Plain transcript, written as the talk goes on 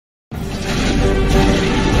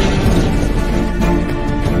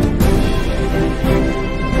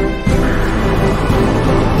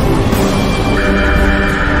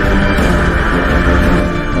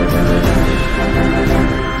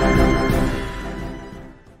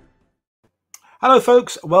Hello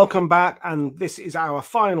folks, welcome back, and this is our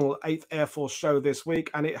final 8th Air Force show this week,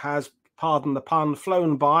 and it has, pardon the pun,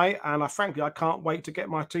 flown by, and frankly I can't wait to get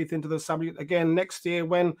my teeth into the subject again next year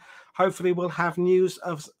when hopefully we'll have news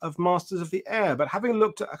of Masters of the Air. But having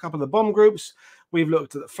looked at a couple of the bomb groups, we've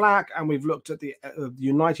looked at the FLAC and we've looked at the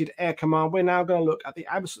United Air Command, we're now going to look at the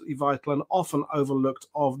absolutely vital and often overlooked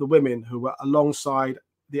of the women who were alongside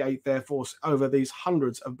the 8th Air Force over these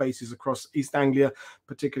hundreds of bases across East Anglia,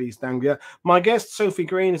 particularly East Anglia. My guest, Sophie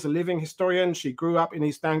Green, is a living historian. She grew up in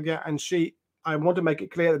East Anglia, and I want to make it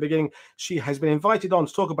clear at the beginning, she has been invited on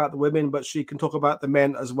to talk about the women, but she can talk about the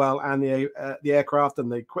men as well, and the aircraft and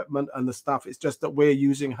the equipment and the stuff. It's just that we're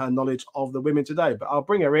using her knowledge of the women today, but I'll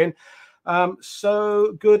bring her in.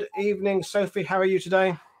 So good evening, Sophie. How are you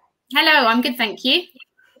today? Hello, I'm good, thank you.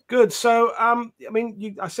 Good. So, I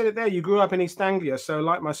mean, I said it there, you grew up in East Anglia. So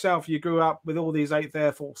like myself, you grew up with all these 8th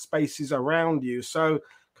Air Force bases around you. So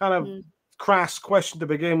kind of crass question to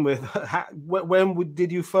begin with. When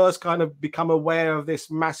did you first kind of become aware of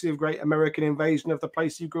this massive, great American invasion of the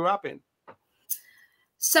place you grew up in?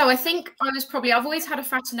 So I think I've always had a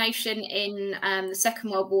fascination in the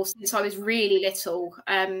Second World War since I was really little.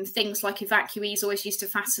 Things like evacuees always used to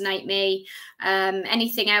fascinate me.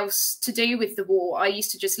 Anything else to do with the war, I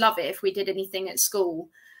used to just love it if we did anything at school.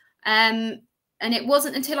 And it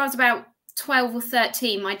wasn't until I was about 12 or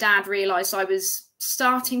 13, my dad realised I was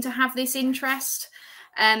starting to have this interest.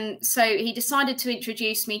 So he decided to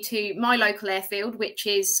introduce me to my local airfield, which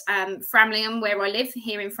is Framlingham, where I live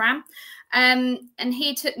here in Fram. And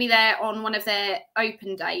he took me there on one of their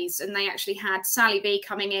open days, and they actually had Sally B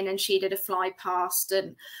coming in, and she did a fly past,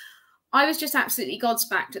 and I was just absolutely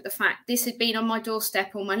gobsmacked at the fact this had been on my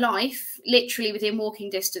doorstep all my life, literally within walking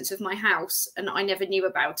distance of my house, and I never knew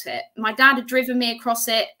about it. My dad had driven me across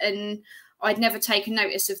it, and I'd never taken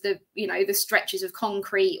notice of the stretches of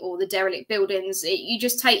concrete or the derelict buildings.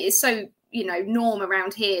 It's so, norm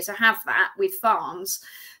around here to have that with farms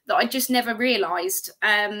that I just never realised.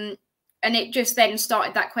 And it just then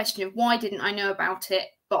started that question of why didn't I know about it,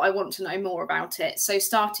 but I want to know more about it. So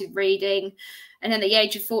started reading. And at the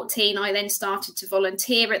age of 14, I then started to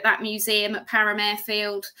volunteer at that museum at Parham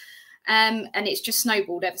Airfield. And it's just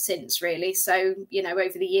snowballed ever since, really. So,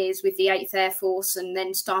 over the years with the 8th Air Force and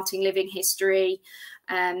then starting living history,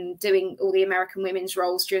 doing all the American women's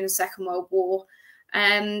roles during the Second World War.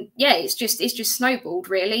 It's just snowballed,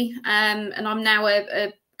 really. And I'm now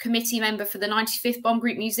a committee member for the 95th Bomb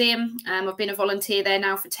Group Museum. I've been a volunteer there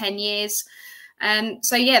now for 10 years.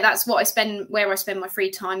 So yeah, that's what where I spend my free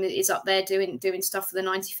time, is up there doing stuff for the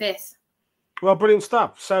 95th. Well, brilliant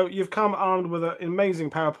stuff. So you've come armed with an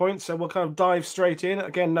amazing PowerPoint. So we'll kind of dive straight in.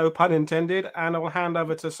 Again, no pun intended. And I will hand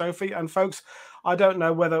over to Sophie. And folks, I don't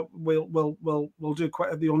know whether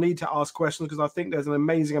you'll need to ask questions, because I think there's an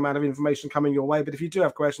amazing amount of information coming your way. But if you do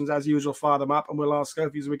have questions, as usual, fire them up and we'll ask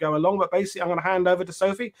Sophie as we go along. But basically, I'm going to hand over to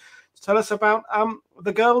Sophie to tell us about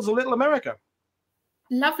the girls of Little America.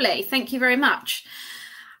 Lovely. Thank you very much.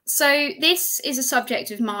 So this is a subject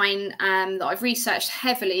of mine that I've researched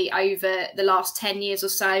heavily over the last 10 years or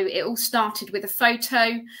so. It all started with a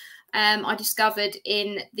photo I discovered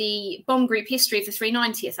in the bomb group history of the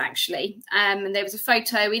 390th, actually. And there was a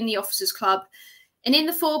photo in the Officers Club. And in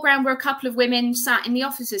the foreground were a couple of women sat in the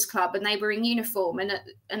Officers Club, and they were in uniform.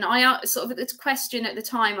 And I sort of, the question at the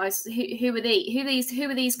time was, who are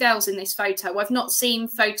these girls in this photo? I've not seen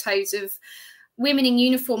photos of women in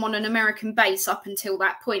uniform on an American base up until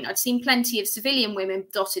that point. I'd seen plenty of civilian women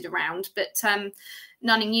dotted around, but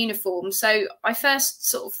none in uniform. So I first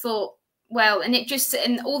sort of thought, well,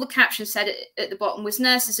 and all the captions said at the bottom was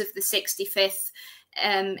nurses of the 65th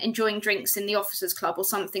enjoying drinks in the Officers Club or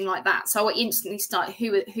something like that. So I instantly started,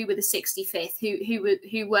 who were the 65th?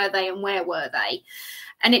 Who were they and where were they?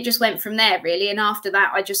 And it just went from there, really. And after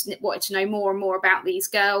that, I just wanted to know more and more about these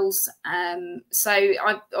girls. So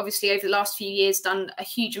I've obviously, over the last few years, done a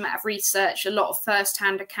huge amount of research, a lot of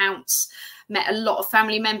first-hand accounts, met a lot of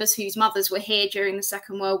family members whose mothers were here during the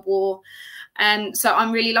Second World War. So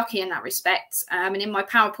I'm really lucky in that respect. And in my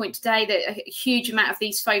PowerPoint today, a huge amount of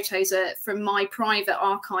these photos are from my private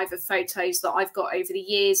archive of photos that I've got over the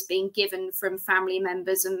years, being given from family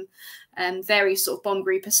members and various sort of bomb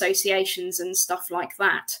group associations and stuff like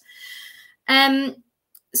that.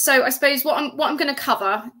 So I suppose what I'm going to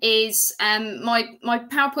cover is my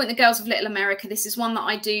PowerPoint, The Girls of Little America. This is one that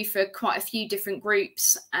I do for quite a few different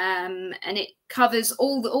groups, and it covers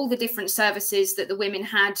all the different services that the women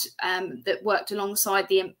had that worked alongside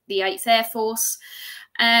the 8th Air Force,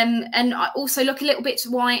 and I also look a little bit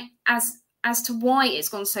to why as to why it's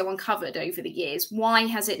gone so uncovered over the years. Why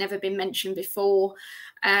has it never been mentioned before?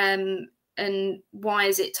 and why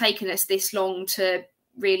has it taken us this long to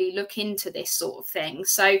really look into this sort of thing.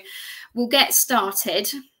 So we'll get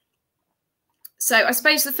started. So I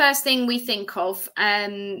suppose the first thing we think of,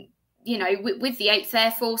 you know, with the 8th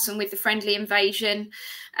Air Force and with the friendly invasion,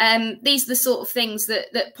 these are the sort of things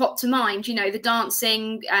that pop to mind. You know, the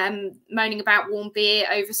dancing, moaning about warm beer,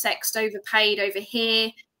 oversexed, overpaid over here,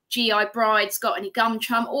 GI brides, got any gum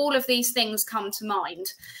chum, all of these things come to mind.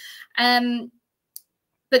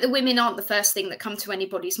 But the women aren't the first thing that come to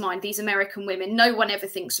anybody's mind. These American women, no one ever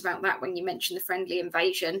thinks about that when you mention the friendly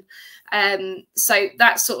invasion. So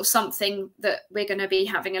that's sort of something that we're going to be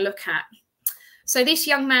having a look at. So this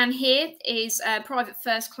young man here is Private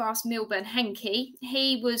First Class Milburn Henke.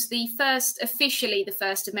 He was officially the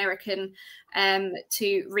first American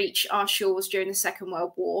to reach our shores during the Second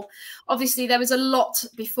World War. Obviously, there was a lot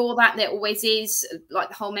before that. There always is, like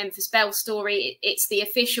the whole Memphis Belle story. It's the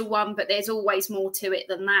official one, but there's always more to it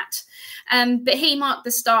than that. But he marked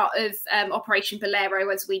the start of Operation Bolero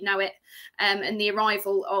as we know it, and the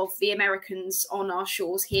arrival of the Americans on our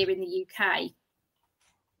shores here in the UK.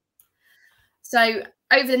 So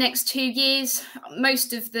over the next 2 years,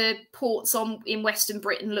 most of the ports in Western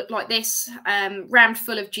Britain look like this, rammed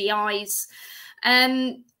full of GIs.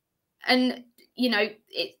 And you know,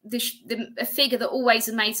 a figure that always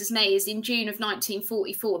amazes me is in June of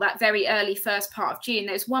 1944, that very early first part of June,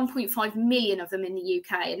 there's 1.5 million of them in the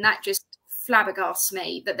UK. And that just flabbergasts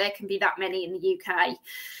me that there can be that many in the UK.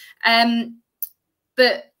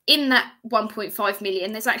 But in that 1.5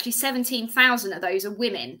 million, there's actually 17,000 of those are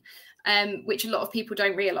women. Which a lot of people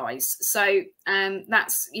don't realise. So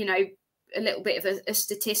that's, you know, a little bit of a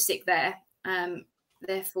statistic there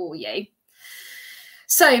for you.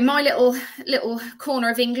 So my little corner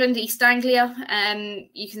of England, East Anglia,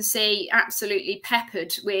 you can see absolutely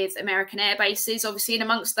peppered with American air bases. Obviously, and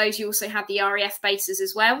amongst those, you also had the RAF bases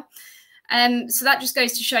as well. So that just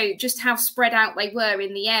goes to show just how spread out they were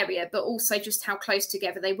in the area, but also just how close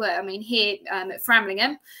together they were. I mean, here at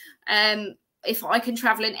Framlingham, if I can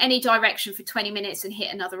travel in any direction for 20 minutes and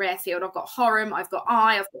hit another airfield, I've got Horham, I've got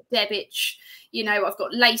I've got Debich, you know, I've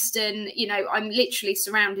got Leiston, you know, I'm literally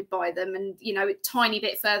surrounded by them. And, you know, a tiny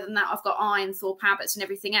bit further than that, I've got and Thorpe Abbots and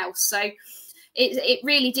everything else. So it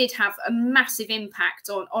really did have a massive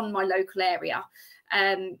impact on my local area.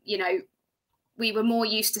 You know, we were more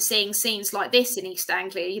used to seeing scenes like this in East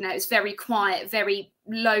Anglia. You know, it's very quiet, very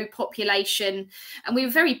low population, and we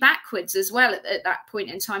were very backwards as well at that point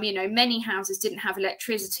in time. You know, many houses didn't have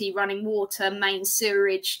electricity, running water, main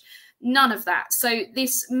sewerage, none of that. So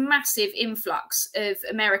this massive influx of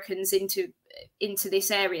Americans into this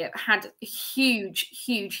area had a huge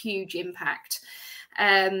impact.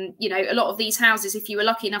 You know, a lot of these houses, if you were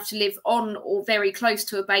lucky enough to live on or very close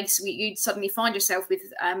to a base, you'd suddenly find yourself with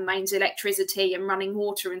mains electricity and running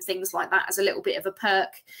water and things like that as a little bit of a perk.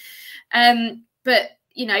 But,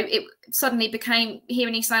 you know, it suddenly became, here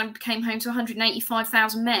in East Anglia, became home to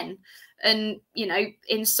 185,000 men. And, you know,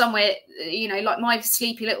 in somewhere, you know, like my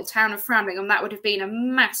sleepy little town of Framlingham, that would have been a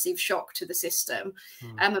massive shock to the system.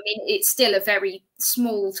 I mean, it's still a very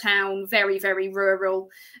small town, very rural.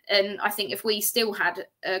 And I think if we still had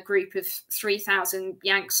a group of 3,000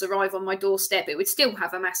 Yanks arrive on my doorstep, it would still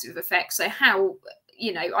have a massive effect. So how,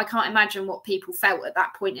 you know, I can't imagine what people felt at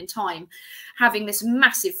that point in time, having this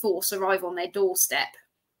massive force arrive on their doorstep.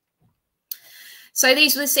 So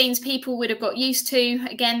these were the scenes people would have got used to.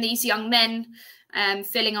 Again, these young men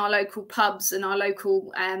filling our local pubs and our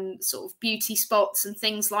local sort of beauty spots and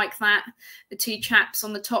things like that. The two chaps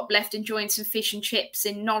on the top left enjoying some fish and chips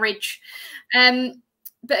in Norwich.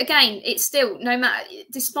 But again, it's still, no matter,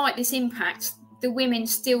 despite this impact, the women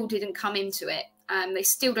still didn't come into it. They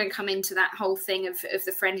still don't come into that whole thing of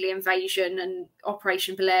the friendly invasion and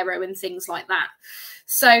Operation Bolero and things like that.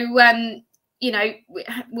 So, you know,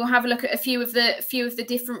 we'll have a look at a few of the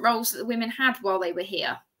different roles that the women had while they were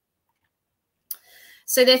here.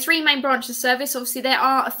 So there are three main branches of service. Obviously, there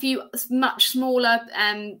are a few much smaller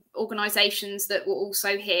organisations that were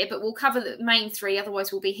also here, but we'll cover the main three,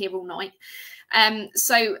 otherwise we'll be here all night.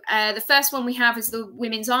 So the first one we have is the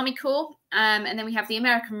Women's Army Corps, and then we have the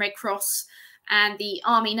American Red Cross and the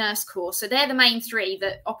Army Nurse Corps. So they're the main three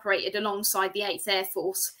that operated alongside the 8th Air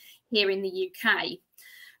Force here in the UK.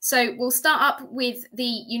 So we'll start up with the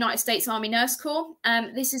United States Army Nurse Corps.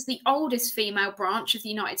 This is the oldest female branch of the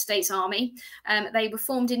United States Army. They were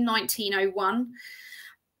formed in 1901.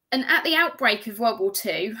 And at the outbreak of World War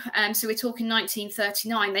II, so we're talking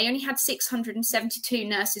 1939, they only had 672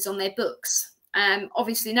 nurses on their books.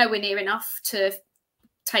 Obviously nowhere near enough to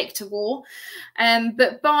take to war.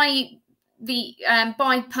 But by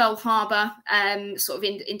by Pearl Harbor, sort of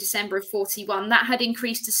in December of 41, that had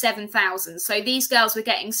increased to 7,000. So these girls were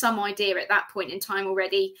getting some idea at that point in time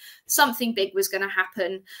already something big was going to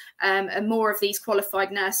happen, and more of these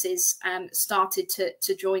qualified nurses started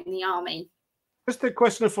to join the army. Just a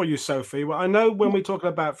question for you, Sophie. Well, I know when we talk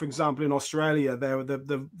about, for example, in Australia, there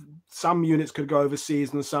were some units could go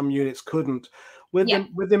overseas and some units couldn't. With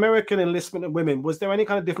the American enlistment of women, was there any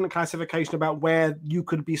kind of different classification about where you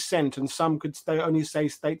could be sent, and some could only stay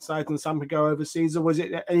stateside and some could go overseas, or was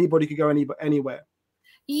it anybody could go anywhere?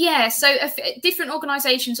 Yeah, so different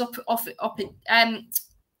organisations sort of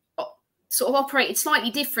operated slightly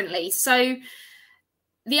differently. So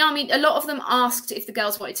the army, a lot of them asked if the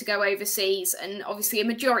girls wanted to go overseas, and obviously a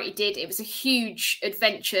majority did. It was a huge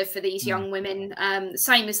adventure for these young women,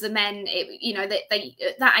 same as the men. You know, they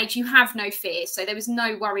at that age you have no fear, so there was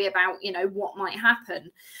no worry about, you know, what might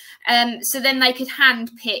happen. So then they could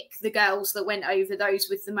hand pick the girls that went over, those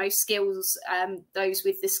with the most skills, those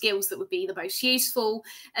with the skills that would be the most useful,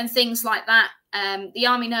 and things like that. The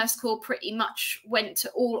Army Nurse Corps pretty much went to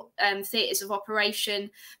all theatres of operation,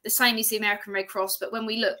 the same as the American Red Cross. But when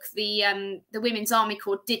we look, the Women's Army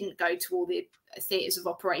Corps didn't go to all the theatres of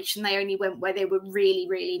operation. They only went where they were really,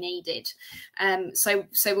 really needed. So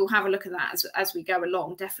we'll have a look at that as we go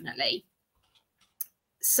along, definitely.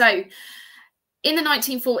 So in the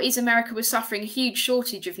 1940s, America was suffering a huge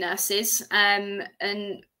shortage of nurses, and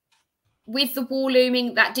with the war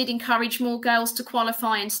looming, that did encourage more girls to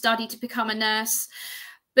qualify and study to become a nurse.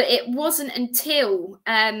 But it wasn't until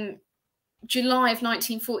July of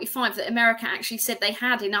 1945 that America actually said they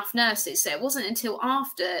had enough nurses. So it wasn't until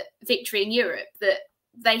after victory in Europe that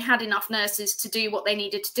they had enough nurses to do what they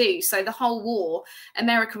needed to do. So the whole war,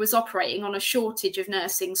 America was operating on a shortage of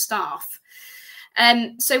nursing staff.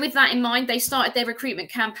 So with that in mind, they started their recruitment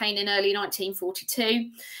campaign in early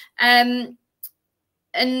 1942. And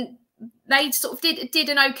they sort of did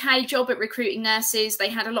an okay job at recruiting nurses. They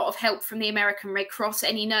had a lot of help from the American Red Cross.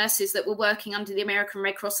 Any nurses that were working under the American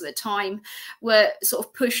Red Cross at the time were sort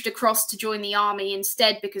of pushed across to join the army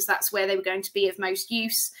instead, because that's where they were going to be of most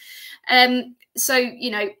use. So, you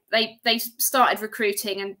know, they started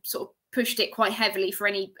recruiting and sort of pushed it quite heavily for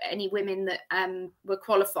any women that were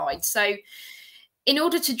qualified. So in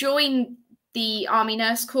order to join the Army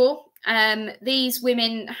Nurse Corps, these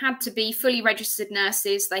women had to be fully registered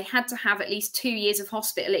nurses. They had to have at least 2 years of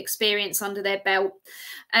hospital experience under their belt.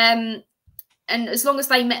 And as long as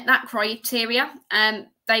they met that criteria,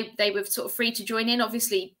 they were sort of free to join in.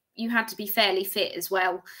 Obviously, you had to be fairly fit as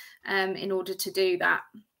well in order to do that.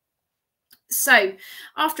 So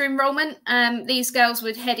after enrolment, these girls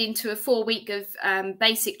would head into a 4-week of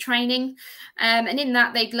basic training. And in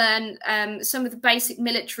that, they'd learn some of the basic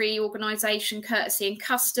military organisation, courtesy and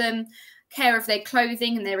custom, care of their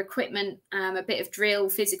clothing and their equipment, a bit of drill,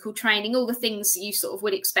 physical training, all the things you sort of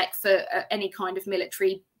would expect for any kind of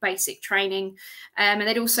military basic training. And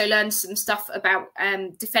they'd also learn some stuff about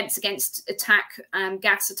defence against attack,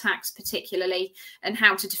 gas attacks particularly, and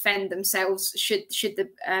how to defend themselves should the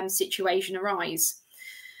situation arise.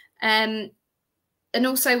 And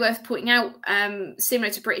also worth pointing out,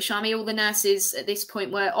 similar to British Army, all the nurses at this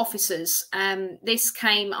point were officers. This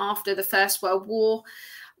came after the First World War,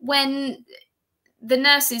 when the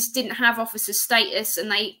nurses didn't have officer status,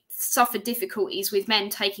 and they suffered difficulties with men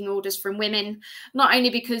taking orders from women, not only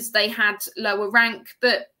because they had lower rank,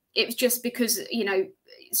 but it was just because, you know,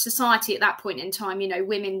 society at that point in time, you know,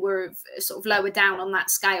 women were sort of lower down on that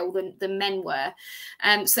scale than men were.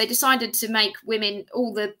 So they decided to make women,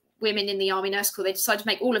 all the women in the Army Nurse Corps, they decided to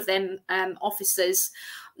make all of them officers,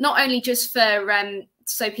 not only just for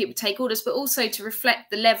so people take orders, but also to reflect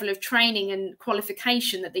the level of training and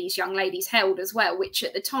qualification that these young ladies held as well, which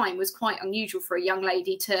at the time was quite unusual for a young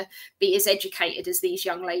lady to be as educated as these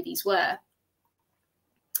young ladies were.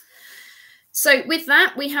 So with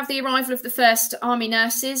that, we have the arrival of the first Army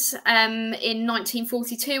nurses in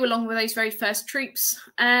 1942, along with those very first troops.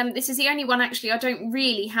 This is the only one, actually, I don't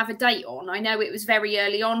really have a date on. I know it was very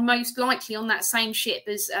early on, most likely on that same ship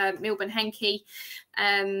as Milburn Henke,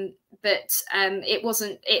 but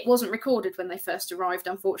it wasn't recorded when they first arrived,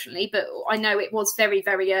 unfortunately. But I know it was very,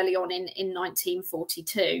 very early on in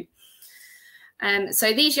 1942.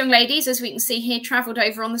 So these young ladies, as we can see here, travelled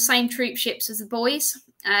over on the same troop ships as the boys.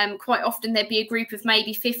 Quite often there'd be a group of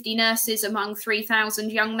maybe 50 nurses among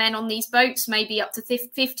 3,000 young men on these boats, maybe up to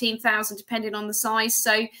 15,000 depending on the size.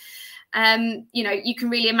 So, you know, you can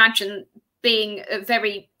really imagine being a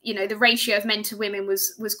very, you know, the ratio of men to women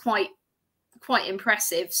was quite quite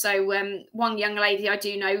impressive. So one young lady I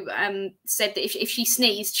do know said that if she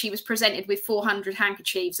sneezed, she was presented with 400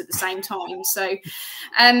 handkerchiefs at the same time. So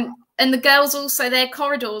and the girls also, their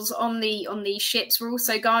corridors on these ships were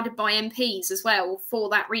also guarded by MPs as well for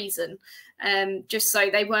that reason, just so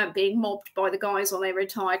they weren't being mobbed by the guys on their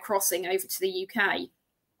entire crossing over to the UK.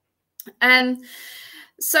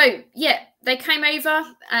 So yeah, they came over.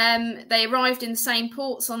 They arrived in the same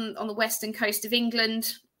ports on the western coast of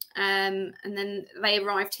England, and then they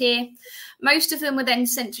arrived here. Most of them were then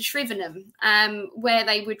sent to Shrivenham, where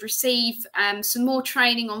they would receive some more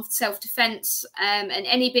training on self-defense, and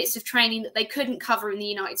any bits of training that they couldn't cover in the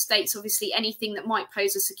United States. Obviously, anything that might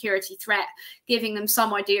pose a security threat, giving them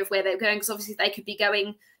some idea of where they're going, because obviously they could be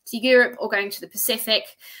going to Europe or going to the Pacific.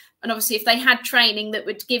 And obviously, if they had training that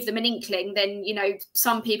would give them an inkling, then, you know,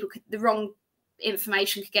 some people could, the wrong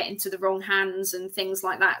information could get into the wrong hands and things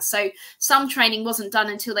like that. So some training wasn't done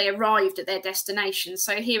until they arrived at their destination.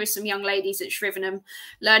 So here are some young ladies at Shrivenham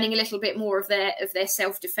learning a little bit more of their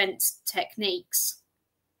self-defense techniques.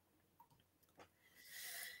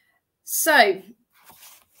 So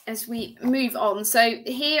as we move on, so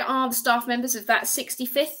here are the staff members of that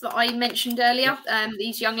 65th that I mentioned earlier.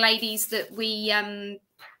 These young ladies that we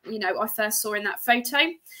you know, I first saw in that photo.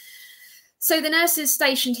 So the nurses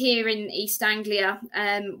stationed here in East Anglia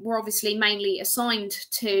were obviously mainly assigned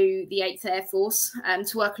to the 8th Air Force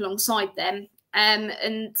to work alongside them.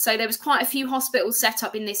 And so there was quite a few hospitals set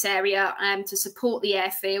up in this area to support the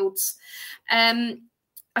airfields.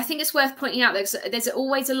 I think it's worth pointing out that there's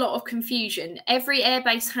always a lot of confusion. Every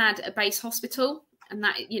airbase had a base hospital, and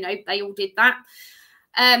that, you know, they all did that.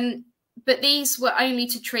 But these were only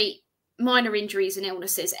to treat minor injuries and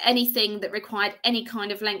illnesses. Anything that required any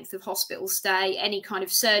kind of length of hospital stay, any kind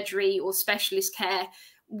of surgery or specialist care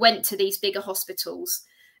went to these bigger hospitals.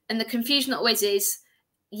 And the confusion always is,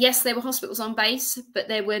 yes, there were hospitals on base, but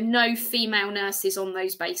there were no female nurses on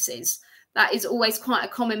those bases. That is always quite a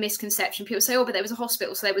common misconception. People say, oh, but there was a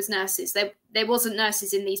hospital, so there was nurses. There wasn't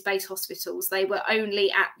nurses in these base hospitals. They were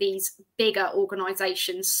only at these bigger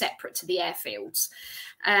organisations separate to the airfields.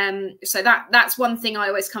 So that's one thing I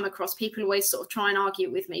always come across. People always sort of try and argue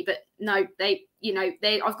with me, but no,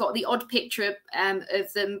 I've got the odd picture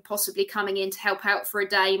of them possibly coming in to help out for a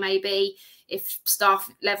day, maybe if staff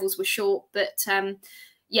levels were short, but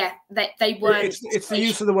yeah, they weren't. It's the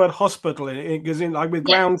use of the word hospital because like with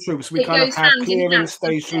ground troops, we kind of have clearing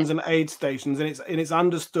stations and aid stations, and it's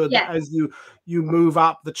understood that as you move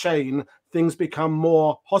up the chain, things become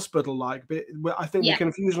more hospital-like. But I think the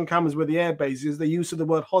confusion comes with the air bases, the use of the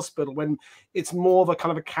word hospital, when it's more of a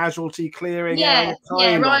kind of a casualty clearing area.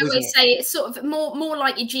 I always say it's sort of more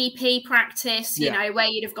like your GP practice, you know, where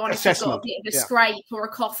you'd have gone if you've got a bit of a scrape or a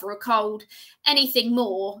cough or a cold. Anything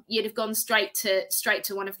more, you'd have gone straight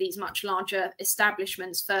to one of these much larger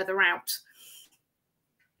establishments further out.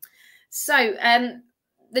 So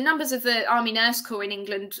the numbers of the Army Nurse Corps in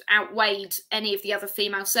England outweighed any of the other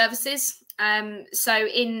female services. So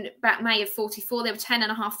in about May of 44, there were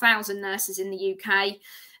 10,500 nurses in the UK.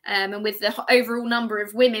 And with the overall number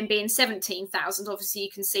of women being 17,000, obviously you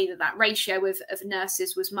can see that that ratio of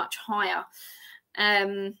nurses was much higher.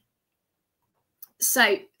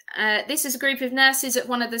 So this is a group of nurses at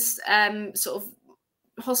one of the sort of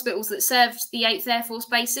hospitals that served the 8th Air Force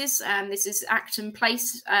bases. This is Acton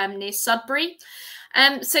Place near Sudbury.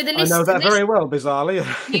 So the list, I know that very well, bizarrely.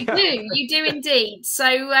 You do indeed.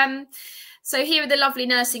 So here are the lovely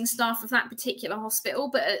nursing staff of that particular hospital.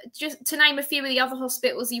 But just to name a few of the other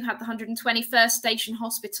hospitals, you had the 121st Station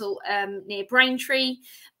Hospital near Braintree,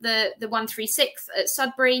 the 136th at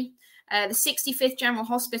Sudbury, the 65th General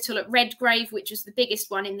Hospital at Redgrave, which is the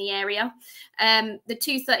biggest one in the area, the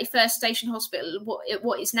 231st Station Hospital,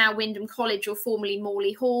 what is now Wyndham College or formerly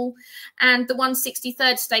Morley Hall, and the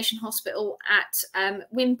 163rd Station Hospital at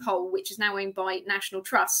Wimpole, which is now owned by National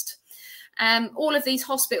Trust. All of these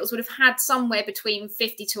hospitals would have had somewhere between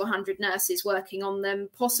 50 to 100 nurses working on them,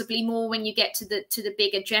 possibly more when you get to the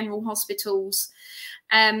bigger general hospitals.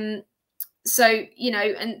 So, you know,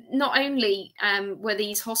 and not only were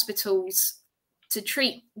these hospitals to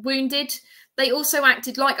treat wounded, they also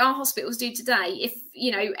acted like our hospitals do today. If,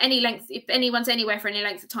 you know, if anyone's anywhere for any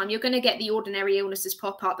length of time, you're going to get the ordinary illnesses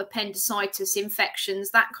pop up, appendicitis, infections,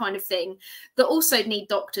 that kind of thing, that also need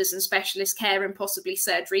doctors and specialist care and possibly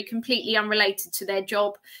surgery, completely unrelated to their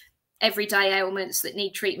job, everyday ailments that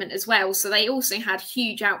need treatment as well. So they also had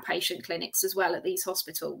huge outpatient clinics as well at these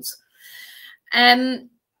hospitals.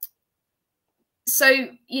 So,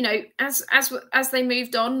 you know, as they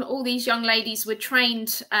moved on, all these young ladies were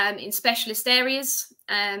trained in specialist areas.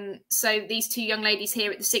 So these two young ladies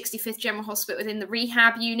here at the 65th General Hospital within the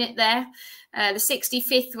rehab unit there. The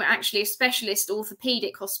 65th were actually a specialist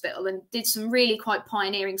orthopaedic hospital and did some really quite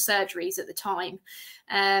pioneering surgeries at the time.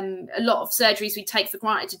 A lot of surgeries we take for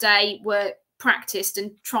granted today were practiced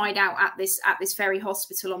and tried out at this very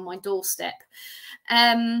hospital on my doorstep.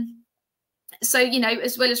 So, you know,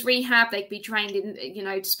 as well as rehab, they'd be trained in, you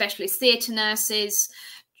know, specialist theatre nurses,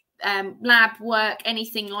 lab work,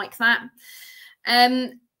 anything like that.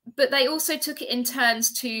 But they also took it in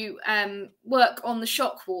turns to work on the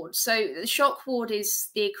shock ward. So the shock ward is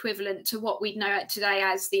the equivalent to what we'd know today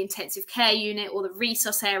as the intensive care unit or the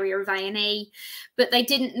resus area of A&E. But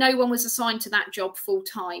no one was assigned to that job full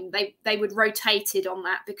time. They would rotated on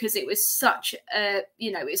that because it was such a,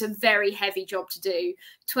 you know, it's a very heavy job to do.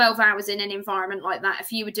 12 hours in an environment like that, if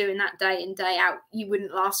you were doing that day in, day out, you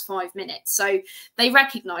wouldn't last 5 minutes. So they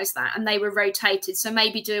recognised that and they were rotated. So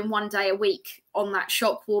maybe doing 1 day a week on that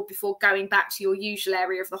shock ward before going back to your usual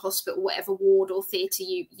area of the hospital, whatever ward or theatre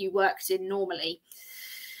you worked in normally.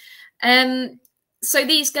 So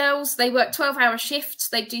these girls, they work 12-hour shifts.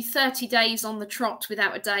 They do 30 days on the trot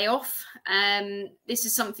without a day off. This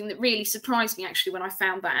is something that really surprised me, actually, when I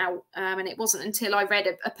found that out. And it wasn't until I read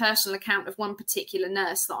a personal account of one particular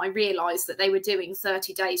nurse that I realised that they were doing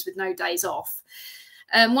 30 days with no days off.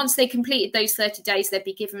 Once they completed those 30 days, they'd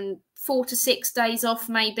be given 4 to 6 days off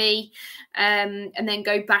maybe, and then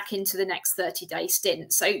go back into the next 30-day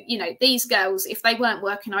stint. So, you know, these girls, if they weren't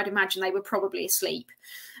working, I'd imagine they were probably asleep.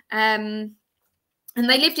 And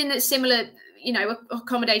they lived in a similar, you know,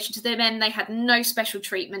 accommodation to the men. They had no special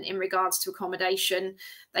treatment in regards to accommodation.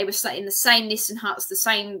 They were in the same Nissen huts, the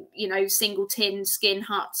same, you know, single tin skin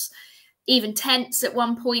huts, even tents at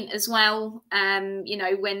one point as well, you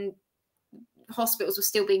know, when hospitals were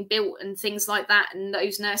still being built and things like that, and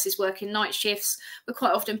those nurses working night shifts were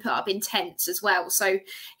quite often put up in tents as well. So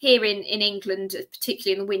here in England,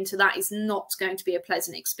 particularly in the winter, that is not going to be a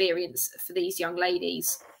pleasant experience for these young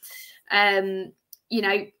ladies. You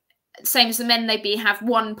know, same as the men, they'd have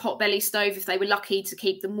one potbelly stove if they were lucky to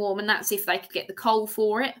keep them warm, and that's if they could get the coal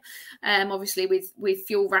for it. Obviously with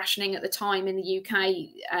fuel rationing at the time in the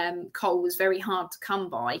UK, coal was very hard to come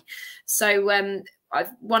by. So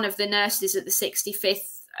one of the nurses at the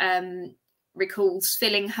 65th recalls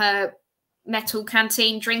filling her metal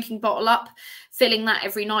canteen drinking bottle up, filling that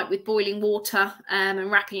every night with boiling water, and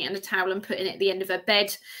wrapping it in a towel and putting it at the end of her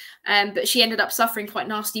bed. But she ended up suffering quite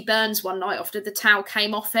nasty burns one night after the towel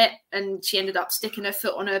came off it, and she ended up sticking her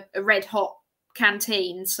foot on a red hot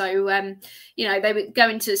canteen. So you know, they would go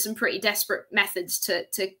into some pretty desperate methods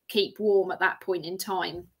to keep warm at that point in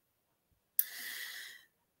time.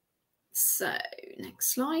 So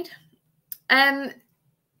next slide.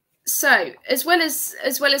 So as well as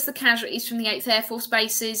the casualties from the 8th Air Force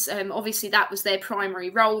bases, obviously that was their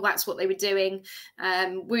primary role. That's what they were doing.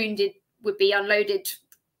 Wounded would be unloaded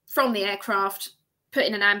from the aircraft, put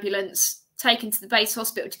in an ambulance, taken to the base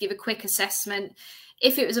hospital to give a quick assessment.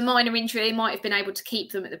 If it was a minor injury, they might have been able to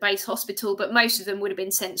keep them at the base hospital, but most of them would have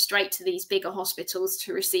been sent straight to these bigger hospitals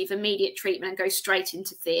to receive immediate treatment and go straight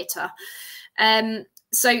into theatre.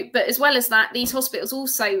 But as well as that, these hospitals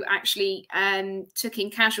also actually took in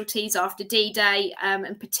casualties after D-Day,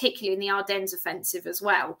 and particularly in the Ardennes offensive as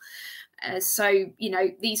well. So, you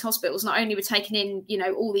know, these hospitals not only were taking in, you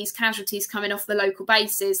know, all these casualties coming off the local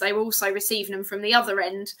bases, they were also receiving them from the other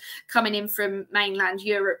end, coming in from mainland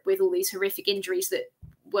Europe with all these horrific injuries that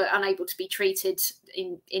were unable to be treated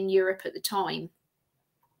in Europe at the time.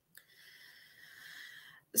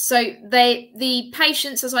 So the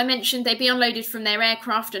patients, as I mentioned, they'd be unloaded from their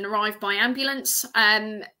aircraft and arrive by ambulance.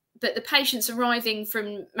 But the patients arriving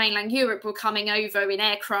from mainland Europe were coming over in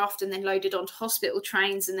aircraft and then loaded onto hospital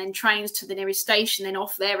trains, and then trains to the nearest station, then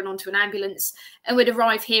off there and onto an ambulance, and would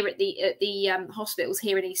arrive here at the hospitals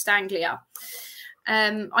here in East Anglia.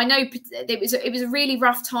 I know it was a really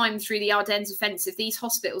rough time through the Ardennes offensive. These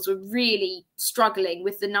hospitals were really struggling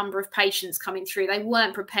with the number of patients coming through. They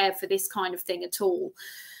weren't prepared for this kind of thing at all.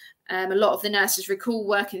 A lot of the nurses recall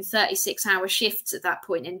working 36-hour shifts at that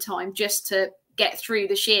point in time just to get through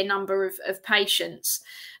the sheer number of patients.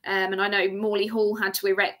 And I know Morley Hall had to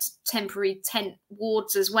erect temporary tent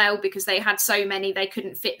wards as well because they had so many, they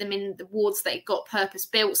couldn't fit them in the wards that got purpose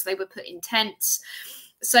built, so they were put in tents.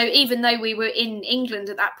 So even though we were in England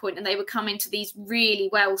at that point and they were coming to these really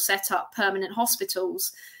well set up permanent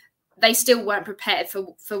hospitals, they still weren't prepared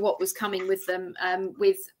for what was coming with them,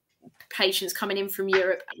 with patients coming in from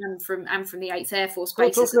Europe and from the 8th Air Force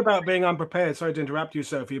bases. Well, talking about being unprepared, sorry to interrupt you,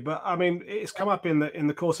 Sophie, but I mean, it's come up in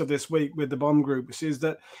the course of this week with the bomb groups, is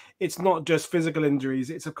that it's not just physical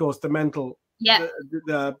injuries, it's of course the mental Yeah.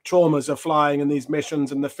 the traumas of flying and these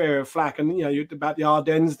missions and the fear of flak, and you know, about the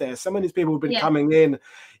Ardennes there. Some of these people have been coming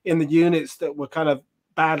in the units that were kind of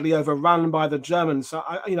badly overrun by the Germans. So,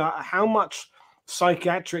 you know, how much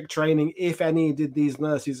psychiatric training, if any, did these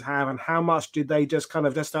nurses have, and how much did they just kind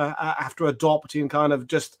of have to adopt in kind of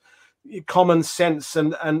just common sense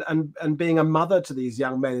and being a mother to these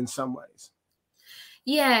young men in some ways?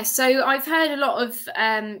 Yeah, so I've heard a lot of,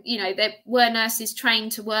 you know, there were nurses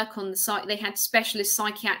trained to work on the site. They had specialist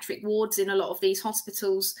psychiatric wards in a lot of these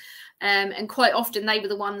hospitals. And quite often they were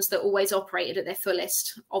the ones that always operated at their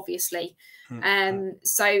fullest, obviously.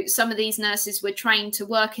 So some of these nurses were trained to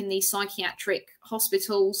work in these psychiatric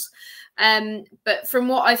hospitals. But from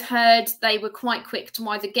what I've heard, they were quite quick to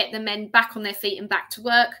either get the men back on their feet and back to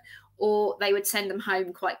work, or they would send them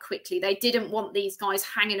home quite quickly. They didn't want these guys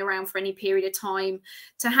hanging around for any period of time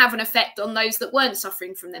to have an effect on those that weren't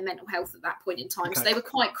suffering from their mental health at that point in time. So they were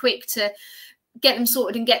quite quick to get them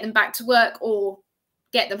sorted and get them back to work, or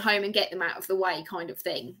get them home and get them out of the way, kind of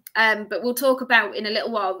thing. But we'll talk about in a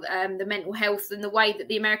little while the mental health and the way that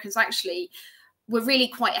the Americans actually were really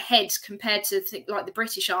quite ahead compared to like the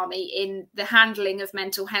British Army in the handling of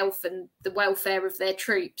mental health and the welfare of their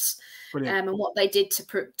troops, and what they did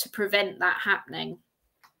to prevent that happening.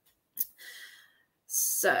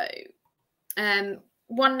 So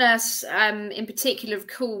one nurse in particular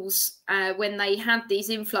recalls when they had these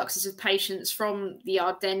influxes of patients from the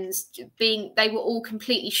Ardennes, they were all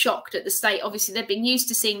completely shocked at the state. Obviously, they'd been used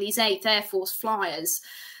to seeing these 8th Air Force flyers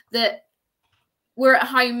that were at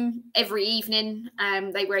home every evening.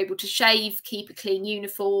 They were able to shave, keep a clean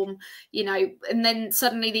uniform, you know, and then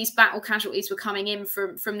suddenly these battle casualties were coming in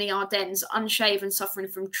from the Ardennes, unshaven, suffering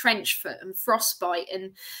from trench foot and frostbite.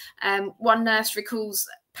 And one nurse recalls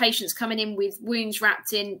patients coming in with wounds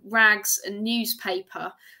wrapped in rags and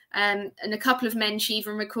newspaper. And a couple of men, she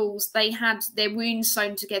even recalls, they had their wounds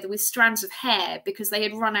sewn together with strands of hair because they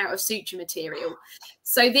had run out of suture material.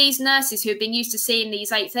 So these nurses who had been used to seeing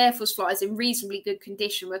these 8th Air Force flyers in reasonably good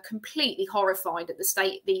condition were completely horrified at the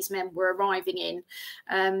state these men were arriving in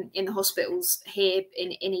the hospitals here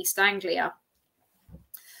in East Anglia.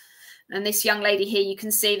 And this young lady here, you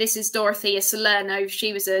can see, this is Dorothea Salerno.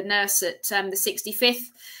 She was a nurse at the 65th.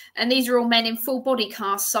 And these are all men in full body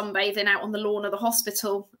cast sunbathing out on the lawn of the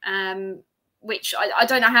hospital, which I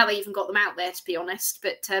don't know how they even got them out there, to be honest,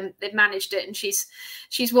 but they've managed it, and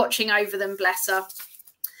she's watching over them, bless her.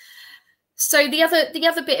 So the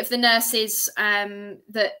other bit of the nurses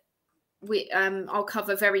that I'll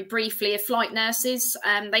cover very briefly are flight nurses.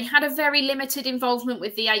 They had a very limited involvement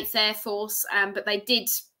with the 8th Air Force, but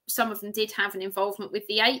some of them did have an involvement with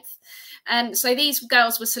the 8th. So these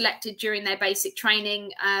girls were selected during their basic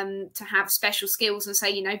training to have special skills and say,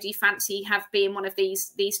 you know, do you fancy being one of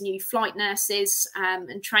these new flight nurses,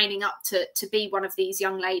 and training up to be one of these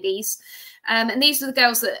young ladies. And these are the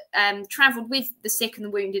girls that travelled with the sick and the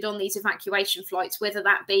wounded on these evacuation flights, whether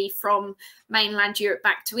that be from mainland Europe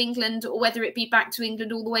back to England, or whether it be back to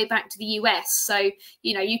England all the way back to the US. So,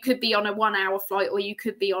 you know, you could be on a 1-hour flight, or you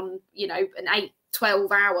could be on, you know, an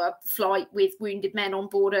 12-hour flight with wounded men on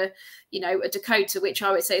board a Dakota, which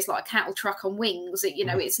I would say is like a cattle truck on wings. You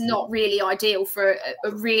know, it's not really ideal for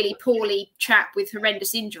a really poorly chap with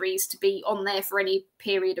horrendous injuries to be on there for any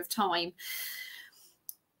period of time.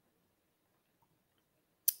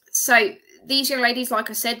 So these young ladies, like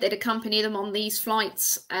I said, they'd accompany them on these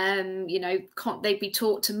flights. You know, they'd be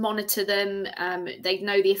taught to monitor them. They'd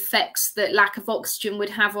know the effects that lack of oxygen would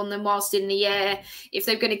have on them whilst in the air. If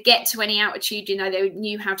they're going to get to any altitude, you know, they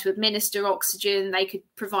knew how to administer oxygen. They could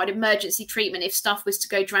provide emergency treatment if stuff was to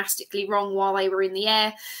go drastically wrong while they were in the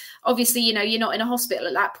air. Obviously, you know, you're not in a hospital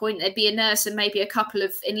at that point. There'd be a nurse and maybe a couple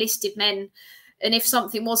of enlisted men. And if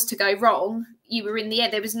something was to go wrong, you were in the air.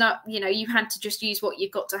 There was not, you know, you had to just use what you've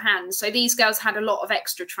got to hand. So these girls had a lot of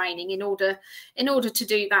extra training in order to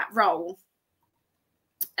do that role.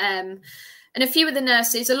 And a few of the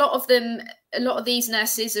nurses, a lot of these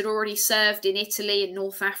nurses had already served in Italy and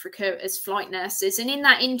North Africa as flight nurses. And in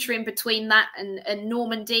that interim between that and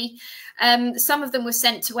Normandy, some of them were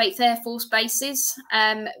sent to 8th Air Force bases,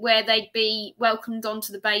 where they'd be welcomed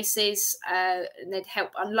onto the bases, and they'd help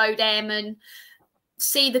unload airmen,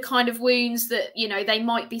 see the kind of wounds that, you know, they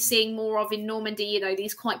might be seeing more of in Normandy, you know,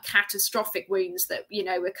 these quite catastrophic wounds that, you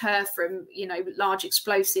know, occur from, you know, large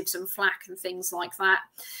explosives and flak and things like that.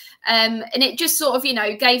 And it just sort of, you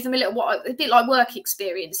know, gave them a bit like work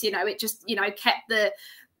experience, you know, it just, you know, kept the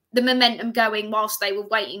momentum going whilst they were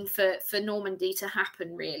waiting for Normandy to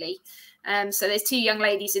happen, really. So there's two young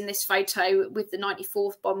ladies in this photo with the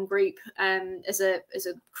 94th Bomb Group as a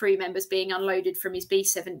crew members being unloaded from his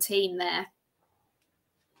B-17 there.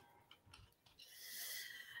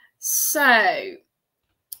 So,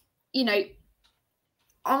 you know,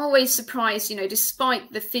 I'm always surprised, you know,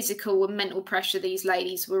 despite the physical and mental pressure these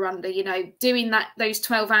ladies were under, you know, doing those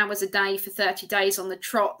 12 hours a day for 30 days on the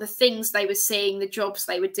trot, the things they were seeing, the jobs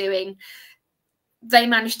they were doing, they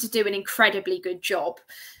managed to do an incredibly good job.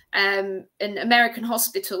 In American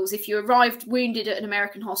hospitals, if you arrived wounded at an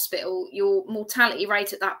American hospital, your mortality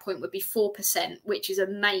rate at that point would be 4%, which is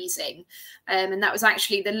amazing. And that was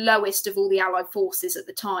actually the lowest of all the Allied forces at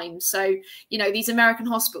the time. So, you know, these American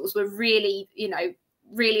hospitals were really, you know,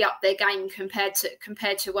 really up their game compared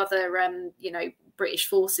to other, you know, British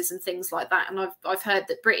forces and things like that. And I've heard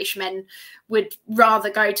that British men would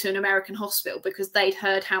rather go to an American hospital because they'd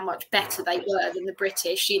heard how much better they were than the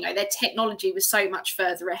British. You know, their technology was so much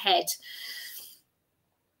further ahead.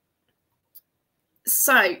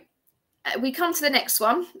 So we come to the next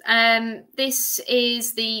one. This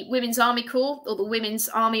is the Women's Army Corps, or the Women's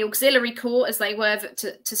Army Auxiliary Corps, as they were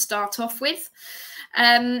to start off with.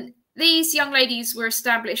 These young ladies were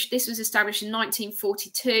established, this was established in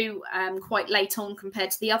 1942, quite late on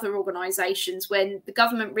compared to the other organisations, when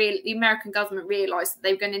the American government realised that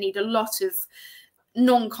they were going to need a lot of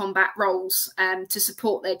non-combat roles to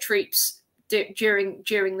support their troops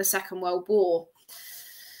during the Second World War.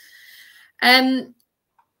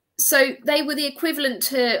 So they were the equivalent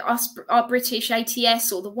to our British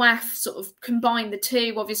ATS or the WAF, sort of combined the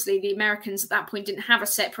two. Obviously, the Americans at that point didn't have a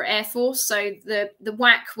separate air force, so the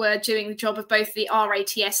WAC were doing the job of both the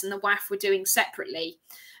RATS and the WAF were doing separately.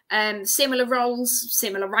 Similar roles,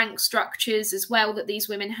 similar rank structures as well that these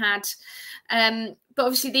women had. But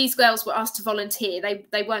obviously, these girls were asked to volunteer.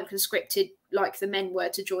 They weren't conscripted like the men were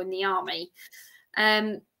to join the army.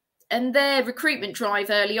 And their recruitment drive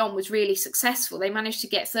early on was really successful. They managed to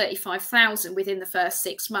get 35,000 within the first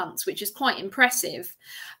 6 months, which is quite impressive.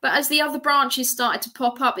 But as the other branches started to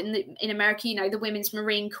pop up in America, you know, the Women's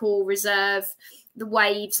Marine Corps Reserve, the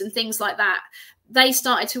Waves and things like that, they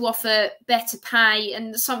started to offer better pay.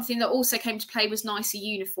 And something that also came to play was nicer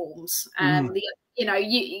uniforms. You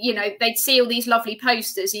know, they'd see all these lovely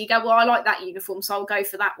posters and you go, well, I like that uniform, so I'll go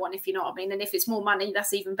for that one, if you know what I mean. And if it's more money,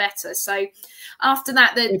 that's even better. So after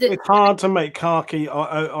that, it's hard to make khaki, you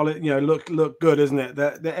know, look good, isn't it?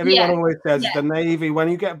 Everyone always says the Navy, when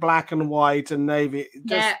you get black and white and navy, it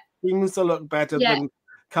just seems to look better than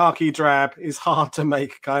khaki drab. Is hard to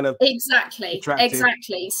make kind of exactly.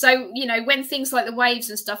 So, you know, when things like the Waves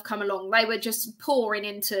and stuff come along, they were just pouring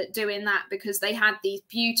into doing that because they had these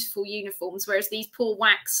beautiful uniforms, whereas these poor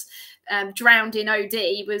WACs drowned in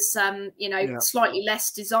OD was you know, slightly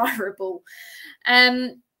less desirable.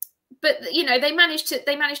 But you know, they managed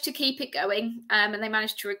to keep it going, and they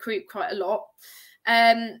managed to recruit quite a lot.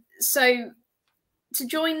 So to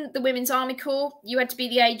join the Women's Army Corps, you had to be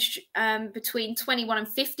the age between 21 and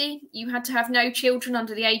 50. You had to have no children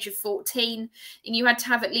under the age of 14, and you had to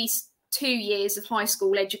have at least 2 years of high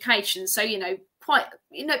school education. So, you know, quite,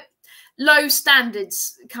 you know, low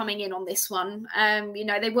standards coming in on this one. You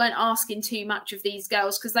know, they weren't asking too much of these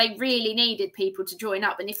girls because they really needed people to join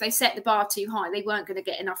up. And if they set the bar too high, they weren't going to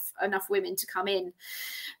get enough women to come in.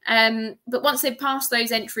 But once they passed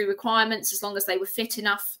those entry requirements, as long as they were fit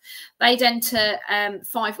enough, they'd enter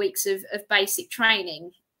 5 weeks of basic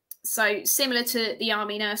training. So similar to the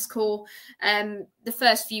Army Nurse Corps, the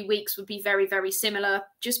first few weeks would be very, very similar,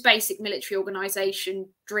 just basic military organisation,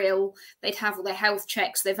 drill. They'd have all their health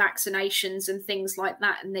checks, their vaccinations and things like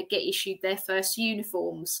that, and they'd get issued their first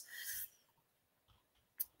uniforms.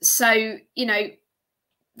 So, you know,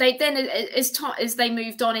 they then, as they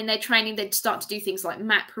moved on in their training, they'd start to do things like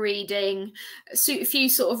map reading, a few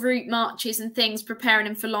sort of route marches and things, preparing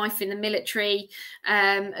them for life in the military,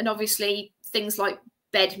 and obviously things like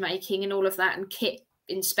bed making and all of that, and kit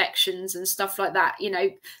inspections and stuff like that, you know,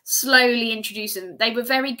 slowly introduce them. They were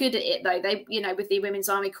very good at it though. They, you know, with the Women's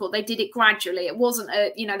Army Corps, they did it gradually. It wasn't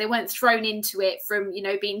you know, they weren't thrown into it from, you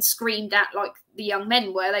know, being screamed at like the young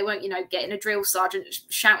men were. They weren't, you know, getting a drill sergeant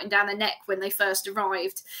shouting down their neck when they first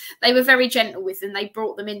arrived. They were very gentle with them. They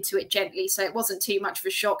brought them into it gently, so it wasn't too much of a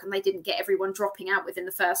shock, and they didn't get everyone dropping out within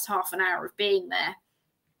the first half an hour of being there.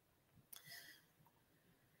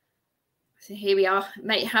 So here we are,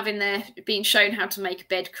 being shown how to make a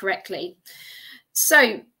bed correctly.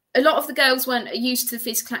 So a lot of the girls weren't used to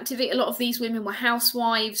physical activity. A lot of these women were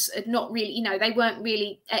housewives, had not really, you know, they weren't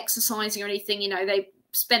really exercising or anything. You know, they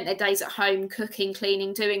spent their days at home cooking,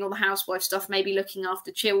 cleaning, doing all the housewife stuff, maybe looking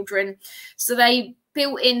after children. So they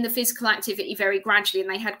built in the physical activity very gradually, and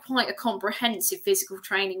they had quite a comprehensive physical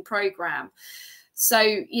training program. So,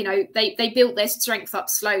 you know, they built their strength up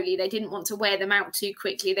slowly. They didn't want to wear them out too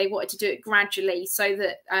quickly. They wanted to do it gradually so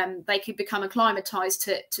that they could become acclimatized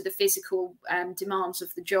to the physical demands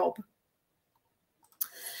of the job.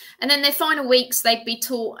 And then their final weeks, they'd be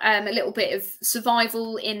taught a little bit of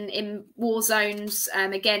survival in war zones.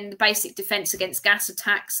 Again, the basic defence against gas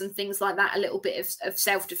attacks and things like that, a little bit of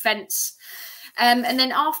self-defence. And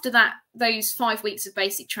then after that, those 5 weeks of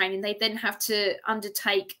basic training, they then have to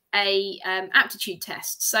undertake a aptitude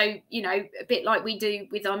test. So, you know, a bit like we do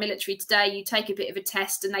with our military today, you take a bit of a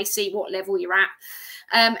test and they see what level you're at.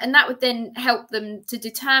 And that would then help them to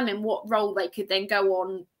determine what role they could then go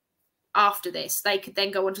on after this. They could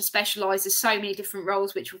then go on to specialise. There's so many different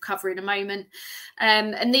roles, which we'll cover in a moment.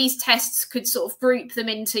 And these tests could sort of group them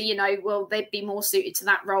into, you know, well, they'd be more suited to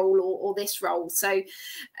that role or this role. So,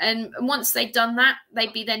 and once they'd done that,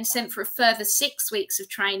 they'd be then sent for a further 6 weeks of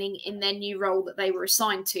training in their new role that they were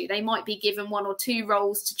assigned to. They might be given 1 or 2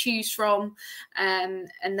 roles to choose from, and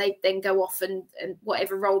they'd then go off and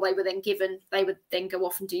whatever role they were then given, they would then go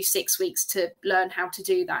off and do 6 weeks to learn how to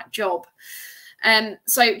do that job.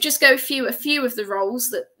 So just go a few of the roles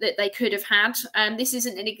that they could have had. This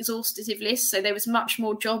isn't an exhaustive list, so there was much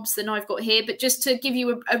more jobs than I've got here, but just to give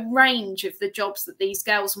you a range of the jobs that these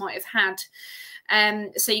girls might have had.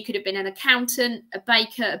 So you could have been an accountant, a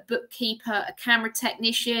baker, a bookkeeper, a camera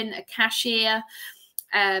technician, a cashier.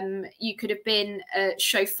 You could have been a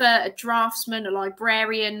chauffeur, a draftsman, a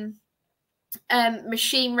librarian,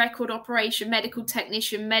 machine record operation, medical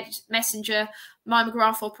technician, messenger,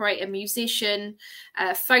 mimograph operator, musician,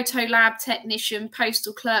 photo lab technician,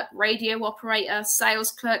 postal clerk, radio operator,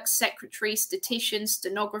 sales clerk, secretary, statistician,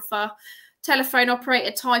 stenographer, telephone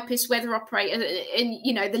operator, typist, weather operator, and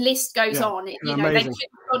you know the list goes on. You know, they could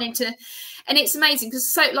have gone into, and it's amazing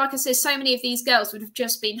because, so like I said, so many of these girls would have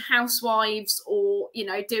just been housewives or, you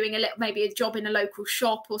know, doing maybe a job in a local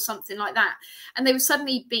shop or something like that, and they were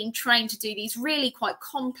suddenly being trained to do these really quite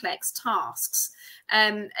complex tasks.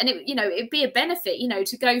 And it, you know, it'd be a benefit, you know,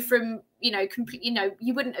 to go from, you know,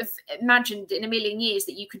 you wouldn't have imagined in a million years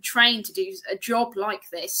that you could train to do a job like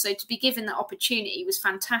this. So to be given that opportunity was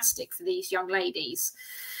fantastic for these young ladies.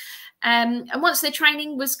 And once their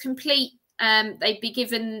training was complete, they'd be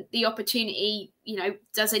given the opportunity, you know,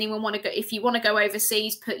 does anyone want to go, if you want to go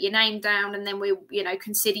overseas, put your name down and then we'll, you know,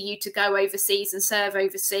 consider you to go overseas and serve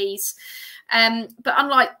overseas. But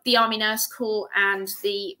unlike the Army Nurse Corps and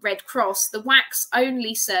the Red Cross, the WACs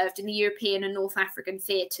only served in the European and North African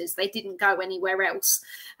theatres. They didn't go anywhere else.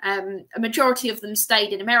 A majority of them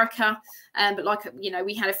stayed in America, but like, you know,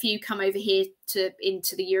 we had a few come over here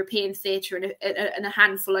into the European theatre and a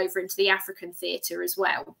handful over into the African theatre as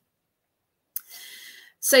well.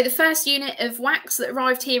 So the first unit of WACs that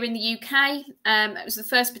arrived here in the UK, it was the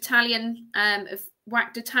 1st Battalion of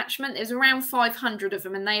WAC detachment. There's around 500 of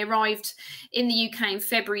them, and they arrived in the UK in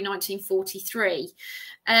February 1943.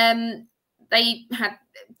 They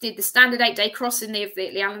did the standard 8-day crossing of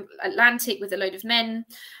the Atlantic with a load of men.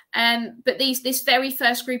 But this very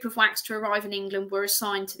first group of WACs to arrive in England were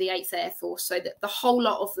assigned to the 8th Air Force, so that the whole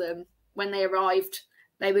lot of them, when they arrived,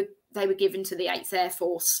 they were given to the 8th Air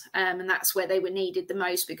Force, and that's where they were needed the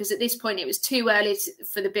most, because at this point it was too early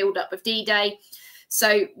for the build-up of D-Day.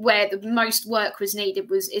 So where the most work was needed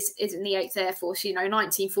is in the 8th Air Force. You know,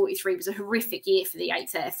 1943 was a horrific year for the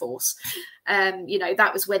 8th Air Force. You know,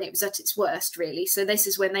 that was when it was at its worst, really. So this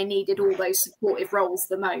is when they needed all those supportive roles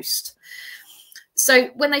the most.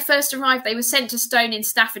 So when they first arrived, they were sent to Stone in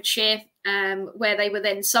Staffordshire, where they were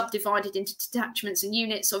then subdivided into detachments and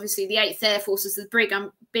units. Obviously, the 8th Air Force is the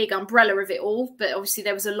big umbrella of it all, but obviously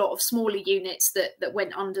there was a lot of smaller units that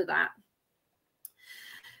went under that.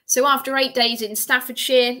 So after 8 days in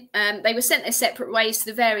Staffordshire, they were sent their separate ways to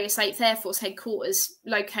the various 8th Air Force headquarters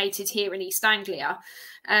located here in East Anglia.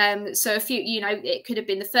 So a few, you know, it could have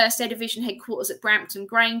been the 1st Air Division headquarters at Brampton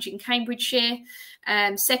Grange in Cambridgeshire,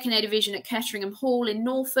 2nd Air Division at Ketteringham Hall in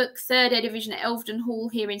Norfolk, 3rd Air Division at Elvedon Hall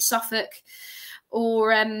here in Suffolk,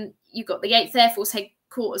 or you've got the 8th Air Force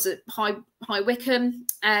headquarters at High Wycombe,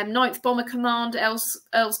 9th Bomber Command,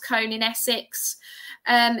 Earls Cone in Essex,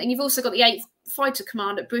 and you've also got the 8th Fighter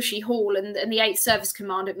Command at Bushy Hall and the 8th Service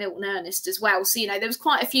Command at Milton Ernest as well. So, you know, there was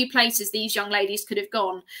quite a few places these young ladies could have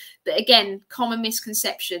gone. But again, common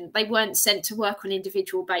misconception, they weren't sent to work on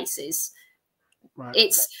individual bases. Right.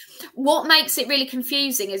 It's what makes it really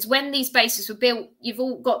confusing is when these bases were built, you've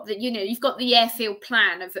all got the, you know, you've got the airfield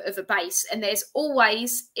plan of a base, and there's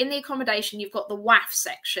always in the accommodation, you've got the WAF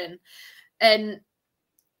section. And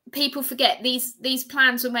people forget these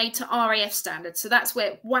plans were made to RAF standards, so that's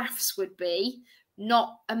where WAFs would be,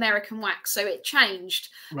 not American wax. So it changed.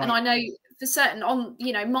 Right. And I know for certain on,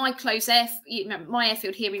 you know, my close my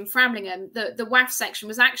airfield here in Framlingham, the WAF section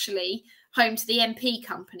was actually home to the MP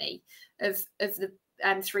company of the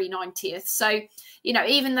 390th. So, you know,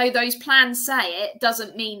 even though those plans say it,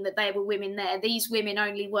 doesn't mean that there were women there. These women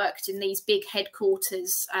only worked in these big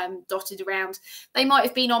headquarters dotted around. They might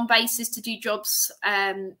have been on bases to do jobs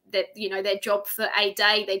that, you know, their job for a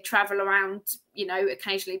day. They'd travel around, you know,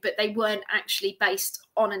 occasionally, but they weren't actually based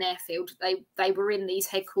on an airfield. They were in these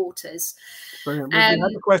headquarters. Brilliant. We had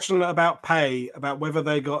a question about pay, about whether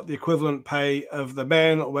they got the equivalent pay of the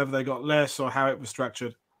men or whether they got less, or how it was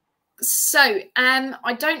structured. So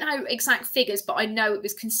I don't know exact figures, but I know it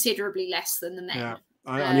was considerably less than the men. Yeah,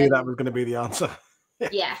 I knew that was going to be the answer.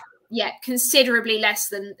 Yeah, considerably less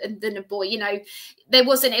than a boy. You know, it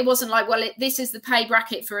wasn't like, well, this is the pay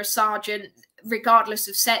bracket for a sergeant, regardless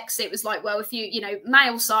of sex. It was like, well, if you know,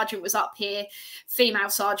 male sergeant was up here, female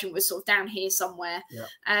sergeant was sort of down here somewhere. Yeah.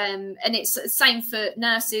 And it's the same for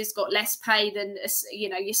nurses, got less pay than, you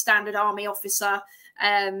know, your standard army officer.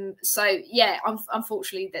 So yeah,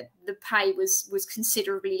 unfortunately, that the pay was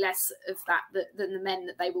considerably less of that than the men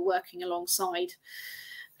that they were working alongside.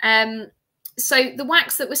 So the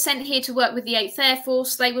WACs that were sent here to work with the 8th Air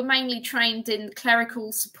Force, they were mainly trained in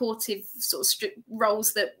clerical supportive sort of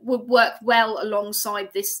roles that would work well alongside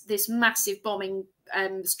this massive bombing,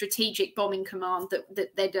 strategic bombing command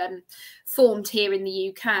that they'd formed here in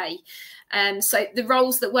the UK. So the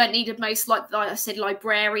roles that weren't needed most, like I said,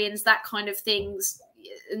 librarians, that kind of things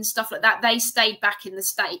and stuff like that, they stayed back in the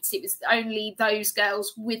States. It was only those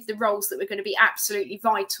girls with the roles that were going to be absolutely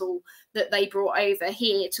vital that they brought over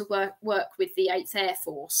here to work with the 8th Air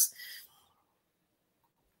Force.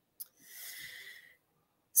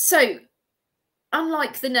 So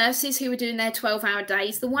unlike the nurses who were doing their 12-hour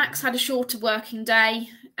days, the WACs had a shorter working day.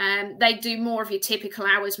 They do more of your typical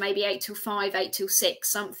hours, maybe 8 till 5, 8 till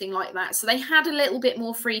 6, something like that. So they had a little bit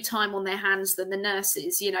more free time on their hands than the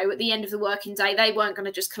nurses. You know, at the end of the working day, they weren't going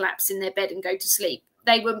to just collapse in their bed and go to sleep.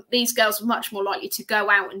 These girls were much more likely to go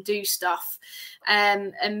out and do stuff.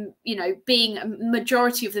 And, you know, being a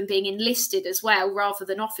majority of them being enlisted as well, rather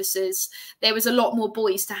than officers, there was a lot more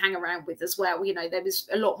boys to hang around with as well. You know, there was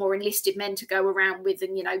a lot more enlisted men to go around with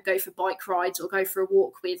and, you know, go for bike rides or go for a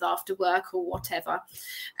walk with after work or whatever.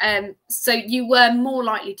 So you were more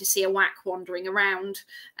likely to see a WAC wandering around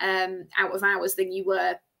out of hours than you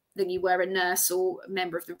were a nurse or a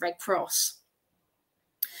member of the Red Cross.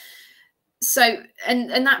 So, and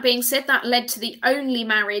that being said, that led to the only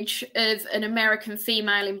marriage of an American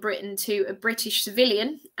female in Britain to a British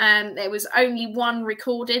civilian. There was only one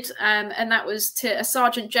recorded, and that was to a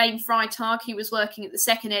Sergeant Jane Freitag, who was working at the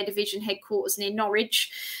 2nd Air Division headquarters near Norwich.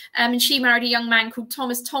 And she married a young man called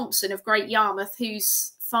Thomas Thompson of Great Yarmouth,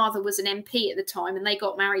 whose father was an MP at the time, and they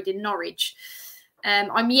got married in Norwich.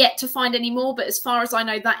 I'm yet to find any more, but as far as I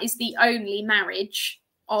know, that is the only marriage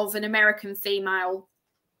of an American female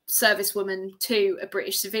servicewoman to a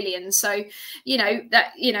British civilian. So, you know,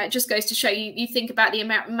 that, you know, it just goes to show you think about the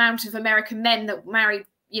amount of American men that married,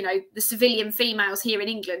 you know, the civilian females here in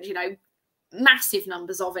England, you know, massive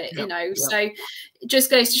numbers of it, you know. So it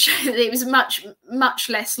just goes to show that it was much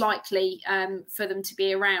less likely for them to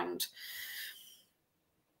be around.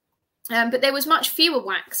 But there was much fewer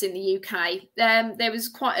WACs in the UK. There was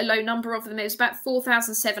quite a low number of them. There was about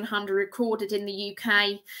 4,700 recorded in the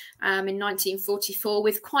UK in 1944,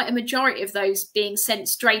 with quite a majority of those being sent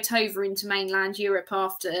straight over into mainland Europe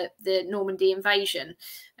after the Normandy invasion.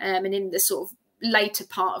 And in the sort of later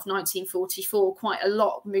part of 1944, quite a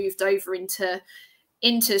lot moved over into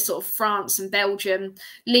sort of France and Belgium,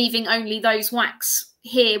 leaving only those WACs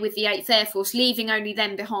here with the 8th Air Force, leaving only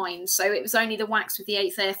them behind. So it was only the WACs with the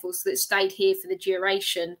 8th Air Force that stayed here for the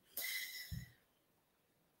duration.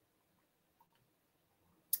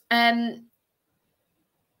 But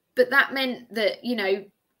that meant that, you know,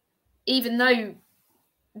 even though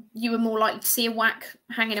you were more likely to see a WAC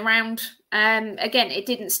hanging around, again, it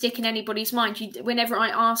didn't stick in anybody's mind. Whenever I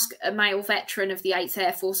ask a male veteran of the 8th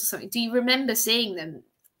Air Force or something, do you remember seeing them?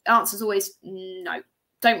 The answer's always no.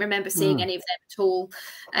 Don't remember seeing any of them at all.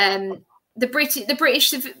 The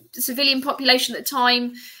British civilian population at the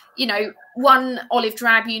time, you know, one olive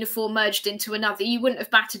drab uniform merged into another. You wouldn't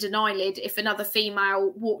have batted an eyelid if another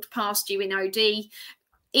female walked past you in OD,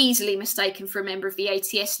 easily mistaken for a member of the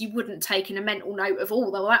ATS. You wouldn't take in a mental note of,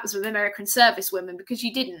 oh, well, that was an American servicewoman, because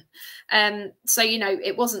you didn't. So, you know,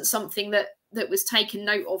 it wasn't something that was taken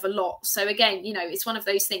note of a lot. So again, you know, it's one of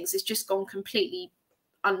those things that's just gone completely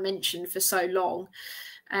unmentioned for so long.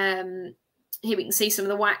 here we can see some of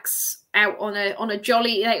the WACs out on a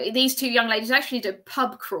jolly. These two young ladies actually did a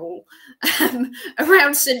pub crawl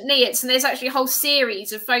around St Neots, and there's actually a whole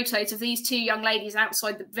series of photos of these two young ladies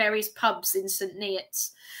outside the various pubs in St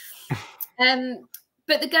Neots.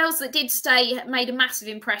 But the girls that did stay made a massive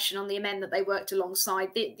impression on the men that they worked alongside.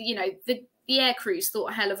 The air crews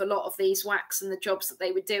thought a hell of a lot of these WACs and the jobs that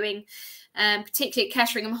they were doing, particularly at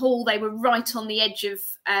Ketteringham Hall. They were right on the edge of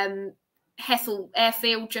Hethel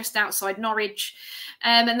Airfield, just outside Norwich,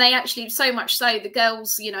 and they actually, so much so, the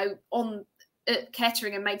girls, on at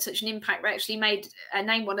Ketteringham made such an impact. They actually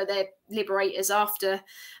named one of their liberators after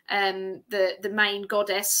the main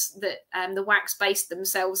goddess that the WACs based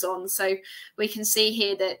themselves on. So we can see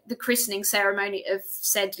here that the christening ceremony of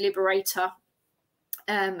said liberator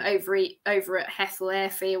over at Hethel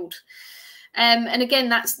Airfield. And again,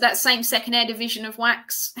 that's that same 2nd Air Division of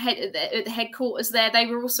WACs at the headquarters there. They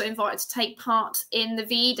were also invited to take part in the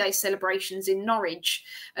VE Day celebrations in Norwich,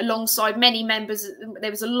 alongside many members.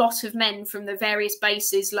 There was a lot of men from the various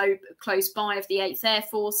bases close by of the 8th Air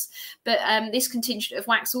Force, but this contingent of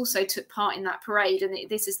WACs also took part in that parade, and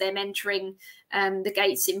this is them entering the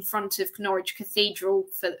gates in front of Norwich Cathedral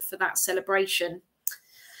for that celebration.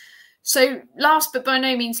 So last but by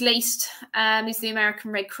no means least is the American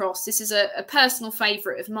Red Cross. This is a personal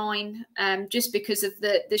favourite of mine, just because of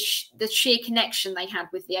the sheer connection they had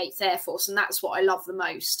with the 8th Air Force, and that's what I love the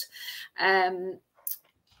most.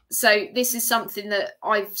 So this is something that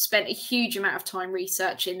I've spent a huge amount of time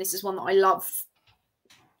researching. This is one that I love.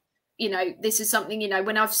 This is something,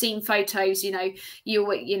 when I've seen photos, they're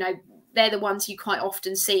the ones you quite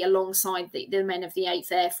often see alongside the men of the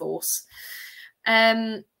 8th Air Force.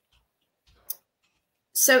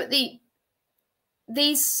 So the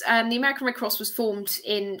American Red Cross was formed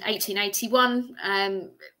in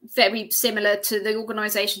 1881, very similar to the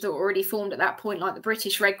organisations that were already formed at that point, like the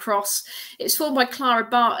British Red Cross. It was formed by Clara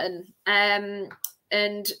Barton,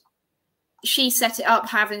 and she set it up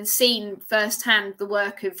having seen firsthand the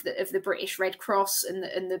work of the British Red Cross and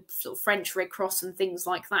the sort of French Red Cross and things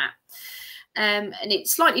like that. And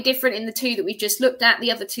it's slightly different in the two that we've just looked at,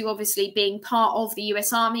 the other two obviously being part of the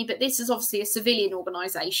US Army, but this is obviously a civilian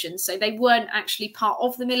organisation, so they weren't actually part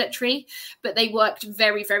of the military, but they worked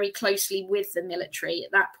very, very closely with the military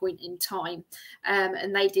at that point in time,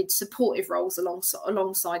 and they did supportive roles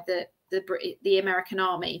alongside the American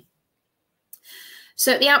Army.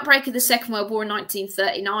 So at the outbreak of the Second World War in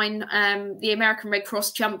 1939, the American Red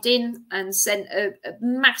Cross jumped in and sent a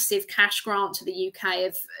massive cash grant to the UK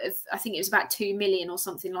of I think it was about 2 million or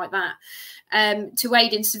something like that, to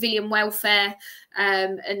aid in civilian welfare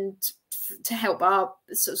and to help our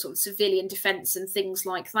sort of civilian defence and things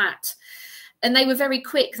like that. And they were very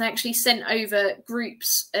quick. They actually sent over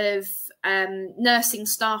groups of nursing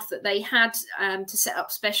staff that they had to set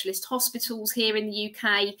up specialist hospitals here in the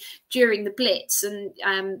UK during the Blitz. And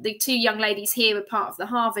the two young ladies here were part of the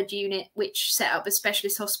Harvard unit, which set up a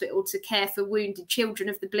specialist hospital to care for wounded children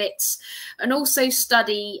of the Blitz, and also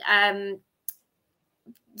study,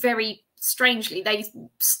 very strangely, they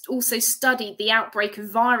also studied the outbreak of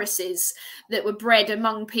viruses that were bred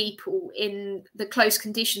among people in the close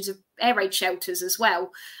conditions of air raid shelters as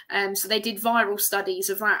well. So they did viral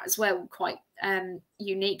studies of that as well, quite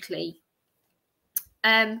uniquely.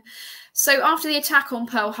 So after the attack on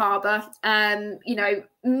Pearl Harbor,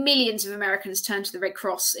 millions of Americans turned to the Red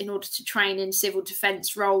Cross in order to train in civil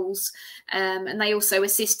defence roles, and they also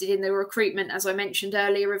assisted in the recruitment, as I mentioned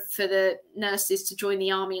earlier, for the nurses to join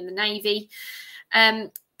the Army and the Navy.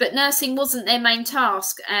 But nursing wasn't their main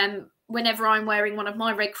task. Whenever I'm wearing one of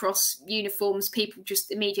my Red Cross uniforms, people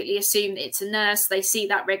just immediately assume that it's a nurse. They see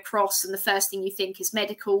that Red Cross and the first thing you think is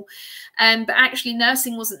medical. But actually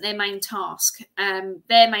nursing wasn't their main task.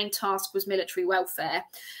 Their main task was military welfare.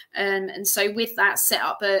 And so with that, set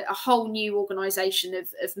up a whole new organisation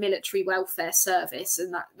of military welfare service.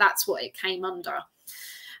 And that's what it came under.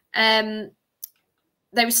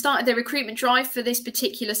 They started their recruitment drive for this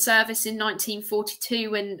particular service in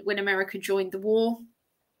 1942 when America joined the war.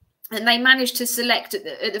 And they managed to select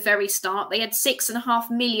at the very start. They had 6.5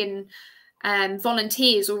 million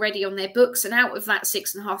volunteers already on their books, and out of that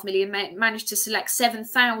 6.5 million, managed to select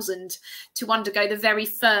 7,000 to undergo the very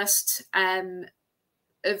first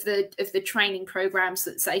of the training programs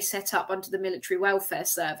that they set up under the Military Welfare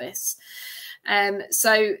Service.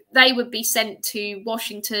 So they would be sent to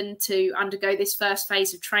Washington to undergo this first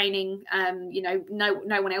phase of training.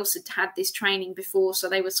 No one else had had this training before, so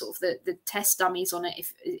they were sort of the test dummies on it,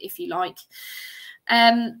 if you like.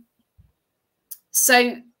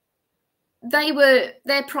 So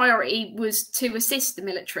their priority was to assist the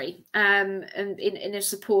military and in a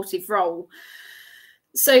supportive role.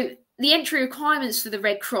 So the entry requirements for the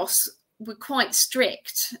Red Cross were quite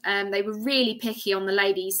strict. They were really picky on the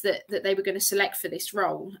ladies that they were going to select for this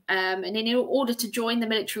role. And in order to join the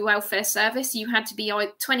military welfare service, you had to be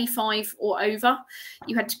either 25 or over.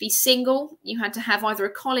 You had to be single. You had to have either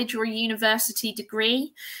a college or a university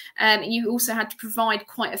degree. And you also had to provide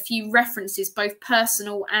quite a few references, both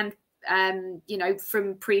personal and, you know,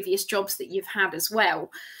 from previous jobs that you've had as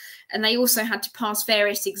well. And they also had to pass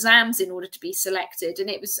various exams in order to be selected. And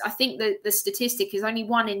it was, I think the statistic is only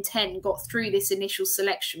 1 in 10 got through this initial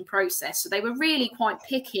selection process. So they were really quite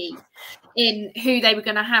picky in who they were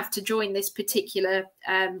going to have to join this particular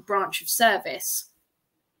branch of service.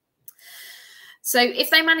 So if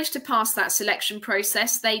they managed to pass that selection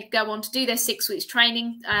process, they'd go on to do their 6 weeks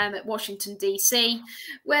training at Washington, DC,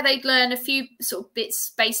 where they'd learn a few sort of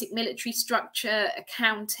bits, basic military structure,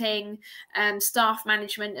 accounting, staff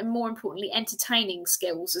management, and more importantly, entertaining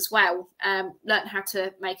skills as well. Learn how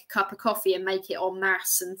to make a cup of coffee and make it en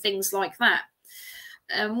masse and things like that.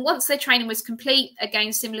 Once their training was complete,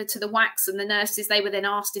 again, similar to the WACs and the nurses, they were then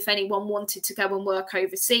asked if anyone wanted to go and work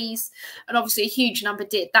overseas. And obviously a huge number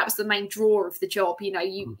did. That was the main draw of the job. You know,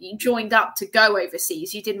 you joined up to go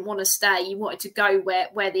overseas. You didn't want to stay. You wanted to go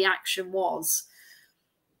where the action was.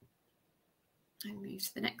 I'll move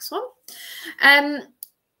to the next one.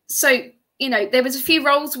 So, you know, there was a few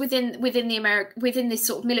roles within this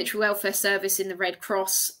sort of military welfare service in the Red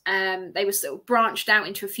Cross. They were sort of branched out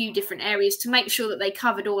into a few different areas to make sure that they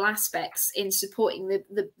covered all aspects in supporting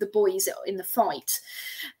the boys in the fight.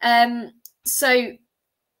 So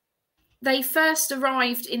they first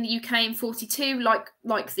arrived in the UK in 42, like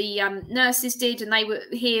the nurses did, and they were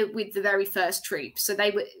here with the very first troop. So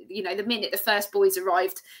they were, you know, the minute the first boys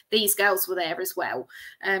arrived, these girls were there as well.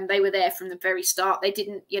 They were there from the very start. They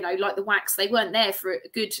didn't, you know, like the WACs, they weren't there for a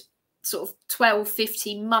good sort of 12,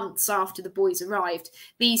 15 months after the boys arrived.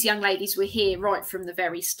 These young ladies were here right from the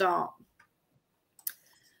very start.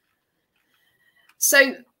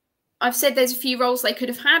 So I've said there's a few roles they could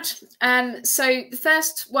have had. So the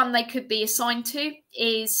first one they could be assigned to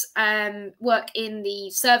is work in the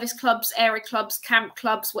service clubs, area clubs, camp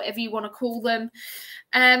clubs, whatever you want to call them.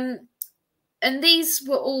 And these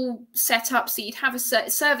were all set up, so you'd have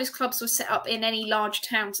service clubs were set up in any large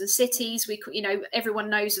towns and cities. You know, everyone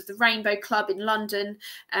knows of the Rainbow Club in London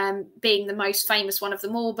being the most famous one of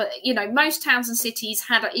them all. But, you know, most towns and cities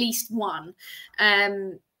had at least one.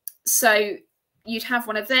 So you'd have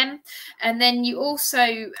one of them. And then you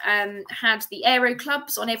also had the aero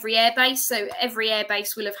clubs on every airbase. So every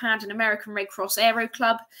airbase will have had an American Red Cross aero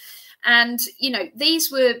club. And, you know,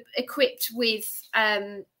 these were equipped with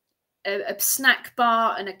a snack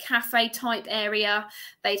bar and a cafe type area.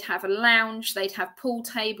 They'd have a lounge. They'd have pool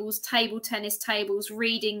tables, table tennis tables,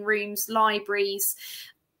 reading rooms, libraries.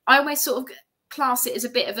 I always sort of class it as a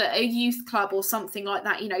bit of a youth club or something like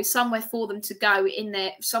that, you know, somewhere for them to go in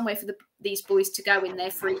there, somewhere for these boys to go in their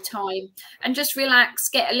free time and just relax,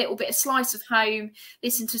 get a little bit of slice of home,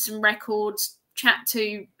 listen to some records, chat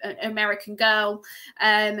to an American girl,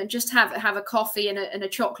 and just have a coffee and a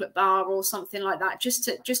chocolate bar or something like that, just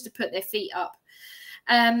to put their feet up.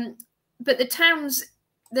 But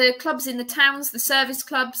the clubs in the towns, the service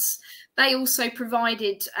clubs, they also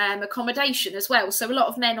provided accommodation as well. So a lot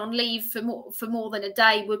of men on leave for more than a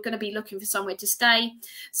day were going to be looking for somewhere to stay.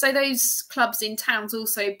 So those clubs in towns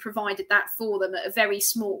also provided that for them at a very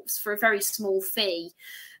small fee.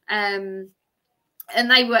 And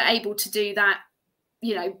they were able to do that,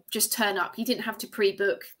 you know, just turn up. You didn't have to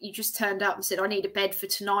pre-book. You just turned up and said, I need a bed for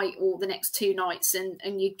tonight or the next 2 nights,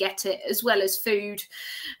 and you'd get it, as well as food.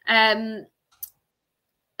 And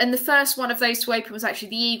the first one of those to open was actually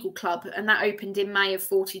the Eagle Club, and that opened in May of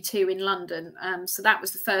 42 in London. So that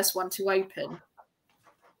was the first one to open.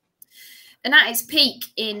 And at its peak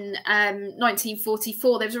in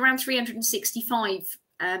 1944, there was around 365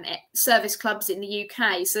 service clubs in the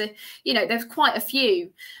UK. So, you know, there's quite a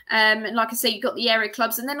few. And like I say, you've got the area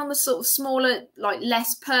clubs. And then on the sort of smaller, like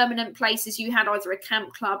less permanent places, you had either a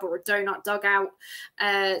camp club or a donut dugout,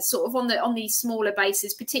 sort of on these smaller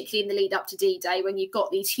bases, particularly in the lead up to D-Day, when you've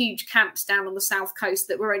got these huge camps down on the south coast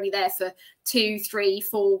that were only there for 2, 3,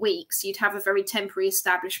 4 weeks. You'd have a very temporary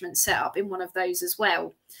establishment set up in one of those as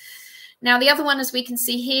well. Now, the other one, as we can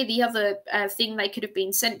see here, the other thing they could have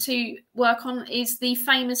been sent to work on is the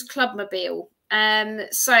famous Clubmobile.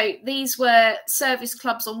 So these were service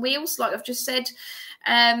clubs on wheels, like I've just said.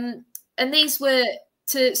 And these were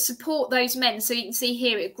to support those men. So you can see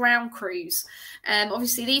here at ground crews.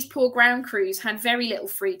 Obviously, these poor ground crews had very little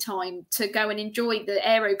free time to go and enjoy the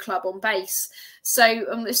aero club on base. So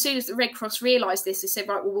as soon as the Red Cross realised this, they said,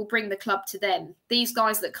 right, well, we'll bring the club to them. These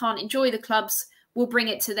guys that can't enjoy the clubs, we'll bring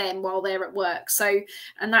it to them while they're at work. So,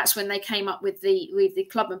 and that's when they came up with the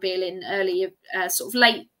Clubmobile in early, sort of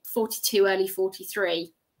late 42, early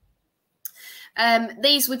 43.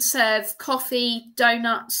 These would serve coffee,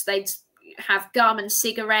 donuts. They'd have gum and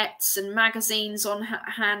cigarettes and magazines on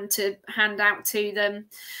hand to hand out to them.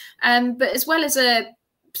 But as well as a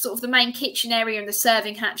sort of the main kitchen area and the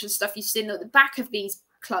serving hatch and stuff you've seen at the back of these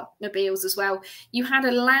Clubmobiles as well, you had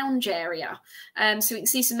a lounge area. So we can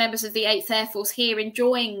see some members of the 8th Air Force here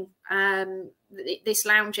enjoying this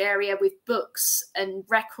lounge area with books and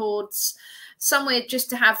records, somewhere just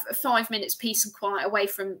to have 5 minutes peace and quiet away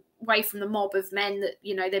from the mob of men that,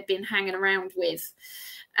 you know, they've been hanging around with.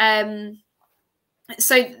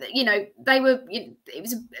 So, you know, it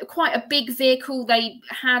was quite a big vehicle. They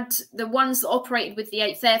had the ones that operated with the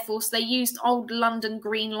 8th Air Force. They used old London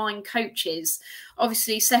Green Line coaches.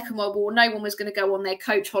 Obviously, Second World War, no one was going to go on their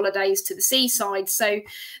coach holidays to the seaside. So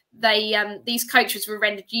these coaches were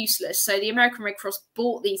rendered useless. So the American Red Cross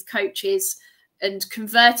bought these coaches and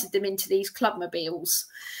converted them into these Clubmobiles.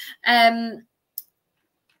 And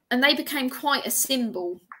they became quite a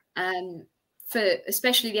symbol for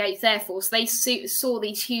especially the 8th Air Force. They saw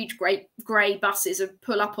these huge grey buses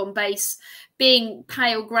pull up on base. Being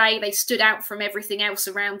pale grey, they stood out from everything else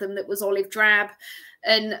around them that was olive drab.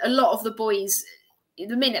 And a lot of the boys,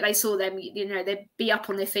 the minute they saw them, you know, they'd be up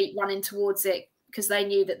on their feet running towards it because they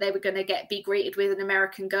knew that they were going to be greeted with an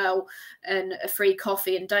American girl and a free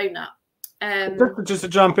coffee and donut. Just to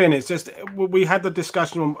jump in, it's just we had the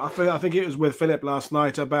discussion. I think it was with Philip last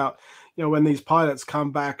night about, you know, when these pilots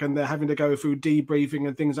come back and they're having to go through debriefing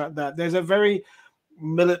and things like that. There's a very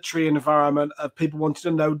military environment of people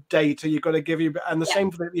wanting to know data. You've got to give you, and the same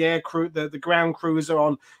for the air crew, the ground crews are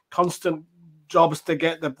on constant jobs to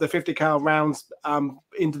get the 50 cal rounds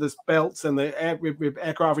into the belts and the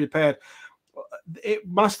aircraft repaired. It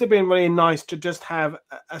must have been really nice to just have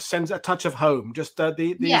a touch of home. Just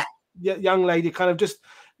these young lady kind of just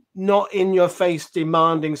not in your face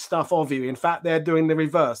demanding stuff of you. In fact, they're doing the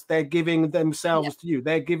reverse. They're giving themselves to you.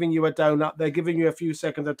 They're giving you a donut. They're giving you a few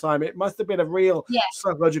seconds of time. It must have been a real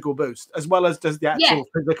psychological boost, as well as just the actual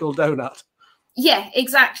physical donut. Yeah,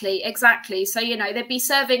 exactly. So, you know, they'd be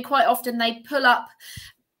serving quite often. They'd pull up,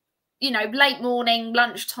 you know, late morning,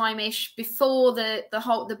 lunchtime-ish, before that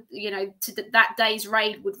day's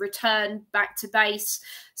raid would return back to base.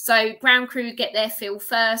 So ground crew would get their fill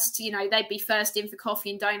first. You know, they'd be first in for coffee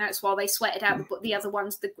and donuts while they sweated out the other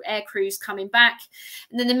ones, the air crews coming back.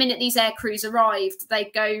 And then the minute these air crews arrived,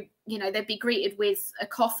 they'd go, you know, they'd be greeted with a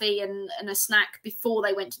coffee and a snack before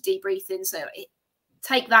they went to debriefing. So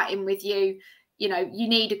take that in with you. You know, you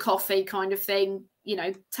need a coffee kind of thing. You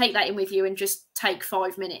know, take that in with you and just take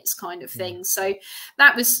 5 minutes kind of thing. So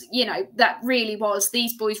that was, you know, that really was,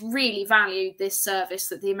 these boys really valued this service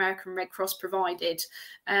that the American Red Cross provided.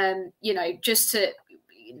 You know, just to,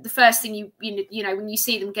 the first thing you know, when you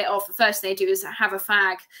see them get off, the first thing they do is have a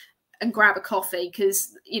fag and grab a coffee,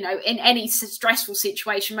 because, you know, in any stressful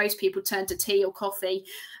situation, most people turn to tea or coffee.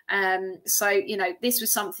 So, you know, this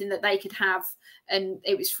was something that they could have, and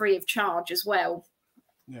it was free of charge as well.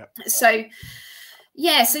 Yeah. So,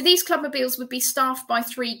 yeah, so these Clubmobiles would be staffed by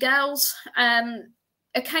 3 girls.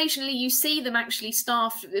 Occasionally you see them actually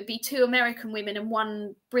staffed. It would be 2 American women and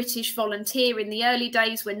 1 British volunteer in the early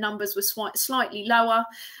days when numbers were slightly lower.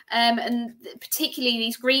 And particularly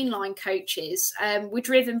these Green Line coaches were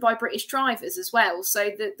driven by British drivers as well.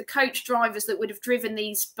 So the coach drivers that would have driven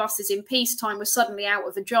these buses in peacetime were suddenly out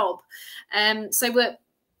of a job. So were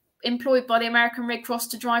employed by the American Red Cross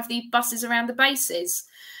to drive the buses around the bases.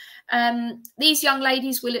 These young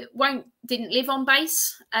ladies didn't live on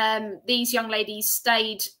base. These young ladies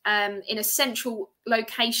stayed in a central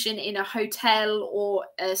location in a hotel or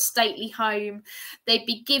a stately home. They'd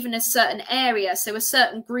be given a certain area, so a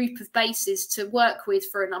certain group of bases to work with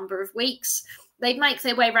for a number of weeks. They'd make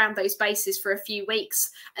their way around those bases for a few weeks,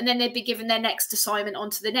 and then they'd be given their next assignment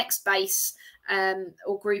onto the next base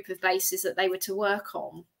or group of bases that they were to work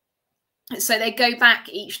on. So they'd go back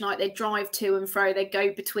each night, they'd drive to and fro, they'd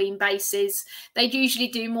go between bases. They'd usually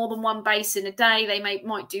do more than 1 base in a day. They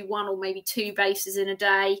might do 1 or maybe 2 bases in a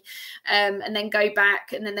day, and then go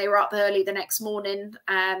back, and then they were up early the next morning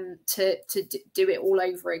to do it all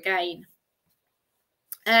over again.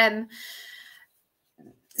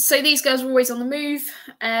 So these girls were always on the move.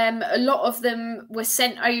 A lot of them were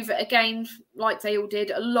sent over, again, like they all did.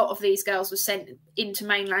 A lot of these girls were sent into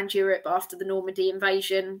mainland Europe after the Normandy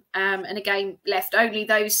invasion, and again, left only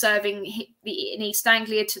those serving in East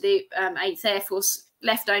Anglia to the 8th Air Force,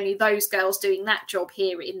 left only those girls doing that job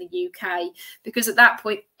here in the UK, because at that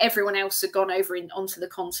point, everyone else had gone over onto the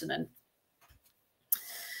continent.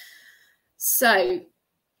 So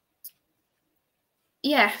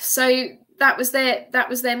yeah, so that was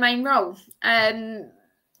their main role.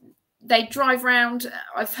 They drive around.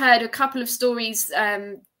 I've heard a couple of stories.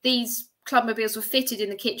 These clubmobiles were fitted in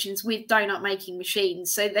the kitchens with donut making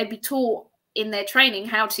machines, so they'd be taught in their training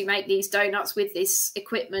how to make these donuts with this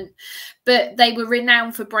equipment, but they were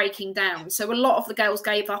renowned for breaking down. So a lot of the girls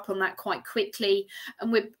gave up on that quite quickly,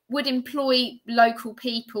 and would employ local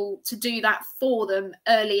people to do that for them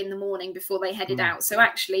early in the morning before they headed out. So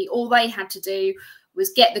actually all they had to do was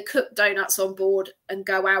get the cooked donuts on board and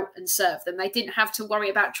go out and serve them. They didn't have to worry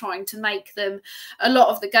about trying to make them. A lot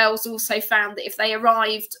of the girls also found that if they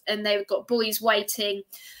arrived and they've got boys waiting,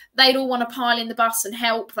 they'd all want to pile in the bus and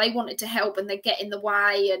help. They wanted to help and they'd get in the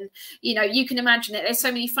way. And, you know, you can imagine it. There's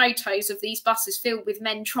so many photos of these buses filled with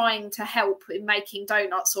men trying to help in making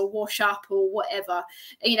donuts or wash up or whatever.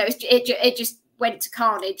 You know, it just went to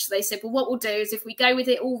carnage. They said, well, what we'll do is if we go with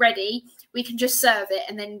it already, we can just serve it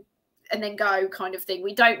and then go, kind of thing.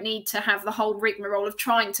 We don't need to have the whole rigmarole of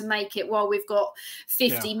trying to make it while we've got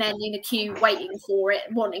 50 men in a queue waiting for it,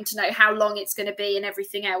 wanting to know how long it's going to be and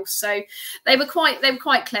everything else. So they were quite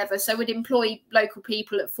clever. So would employ local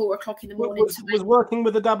people at 4 o'clock in the morning. Was working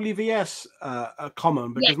with the WVS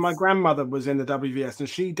common? Because my grandmother was in the WVS and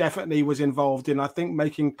she definitely was involved in, I think,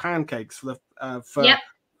 making pancakes for the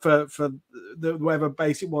for the whatever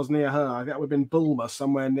base it was near her. I think that would have been Bulmer,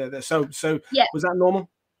 somewhere near there. So was that normal?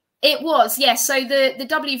 It was, yes. So the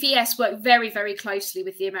WVS worked very, very closely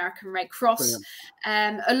with the American Red Cross.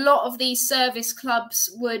 A lot of these service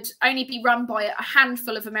clubs would only be run by a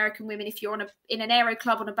handful of American women. If you're in an aero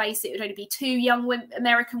club on a base, it would only be 2 young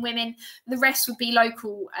American women. The rest would be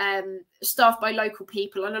local, staffed by local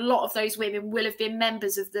people, and a lot of those women will have been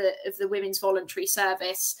members of the Women's Voluntary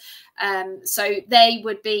Service. So they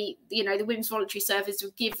would be, you know, the Women's Voluntary Service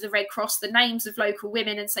would give the Red Cross the names of local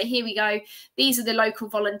women and say, here we go, these are the local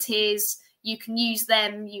volunteers, you can use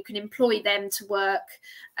them, you can employ them to work.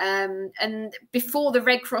 And before the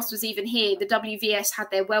Red Cross was even here, the WVS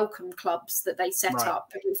had their welcome clubs that they set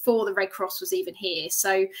up before the Red Cross was even here.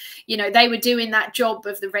 So, you know, they were doing that job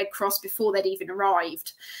of the Red Cross before they'd even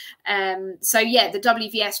arrived. So, yeah, the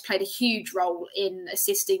WVS played a huge role in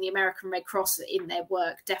assisting the American Red Cross in their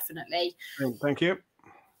work, definitely. Thank you.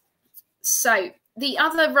 So the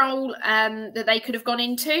other role that they could have gone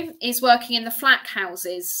into is working in the flak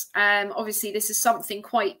houses. Obviously, this is something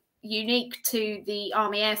quite unique to the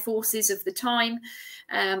Army Air Forces of the time.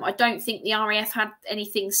 I don't think the RAF had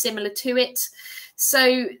anything similar to it.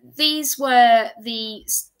 So these were the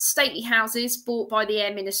stately houses bought by the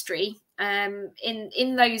Air Ministry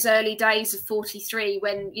in those early days of 43,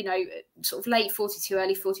 when, you know, sort of late 42,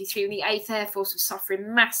 early 43, when the 8th Air Force was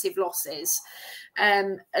suffering massive losses.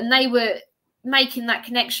 And they were making that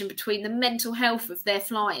connection between the mental health of their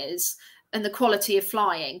flyers and the quality of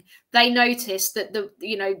flying. They noticed that the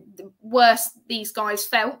worse these guys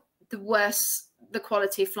felt, the worse the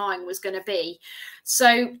quality of flying was going to be.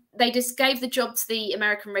 So they just gave the job to the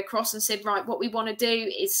American Red Cross and said, right, what we want to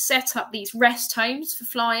do is set up these rest homes for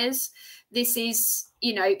flyers. This is,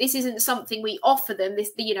 you know, this isn't something we offer them.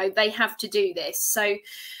 This, you know, they have to do this. So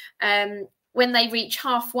when they reach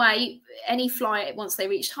halfway, any flyer, once they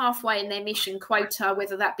reach halfway in their mission quota,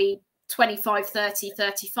 whether that be 25, 30,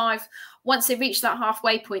 35, once they reach that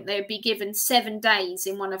halfway point, they would be given 7 days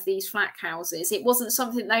in one of these flak houses. It wasn't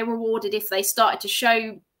something they rewarded if they started to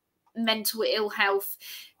show mental ill health.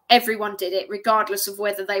 Everyone did it, regardless of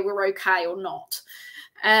whether they were okay or not.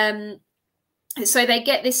 So they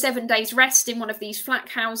get this 7 days rest in one of these flak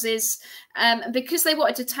houses. And because they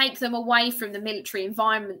wanted to take them away from the military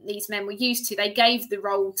environment these men were used to, they gave the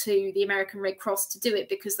role to the American Red Cross to do it,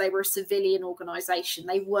 because they were a civilian organisation.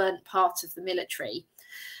 They weren't part of the military.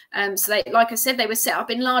 So they, like I said, they were set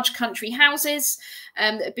up in large country houses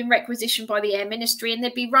that had been requisitioned by the Air Ministry, and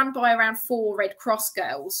they'd be run by around 4 Red Cross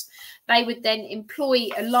girls. They would then employ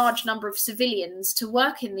a large number of civilians to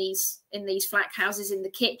work in these flak houses, in the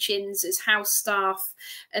kitchens, as house staff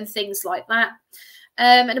and things like that.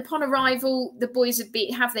 And upon arrival, the boys would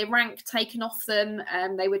have their rank taken off them.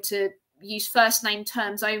 They were to use first name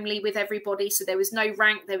terms only with everybody, so there was no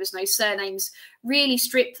rank, there was no surnames. Really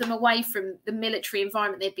stripped them away from the military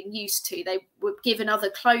environment they'd been used to. They were given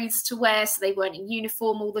other clothes to wear, so they weren't in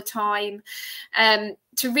uniform all the time,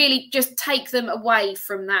 to really just take them away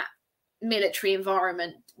from that military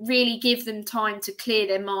environment, really give them time to clear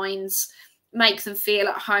their minds, make them feel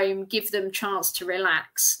at home, give them a chance to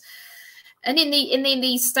relax. And in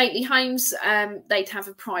these stately homes, they'd have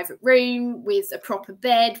a private room with a proper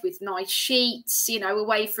bed, with nice sheets, you know,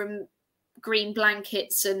 away from green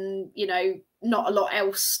blankets and, you know, not a lot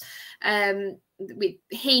else. With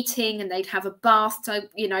heating, and they'd have a bath to,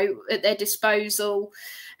 you know, at their disposal.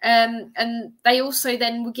 And they also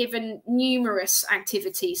then were given numerous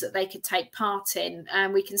activities that they could take part in.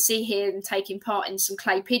 And we can see here them taking part in some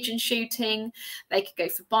clay pigeon shooting. They could go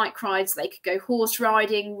for bike rides. They could go horse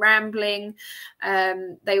riding, rambling.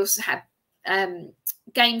 They also had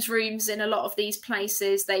games rooms in a lot of these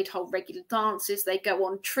places. They'd hold regular dances. They'd go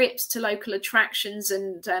on trips to local attractions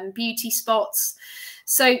and beauty spots.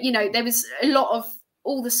 So, you know, there was a lot of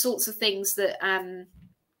all the sorts of things that,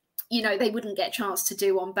 you know, they wouldn't get a chance to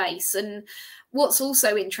do on base. And what's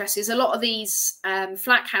also interesting is a lot of these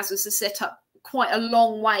flak houses are set up quite a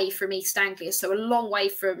long way from East Anglia, so a long way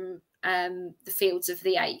from the fields of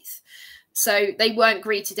the 8th. So they weren't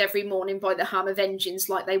greeted every morning by the hum of engines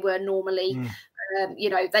like they were normally. You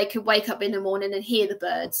know, they could wake up in the morning and hear the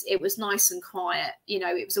birds. It was nice and quiet. You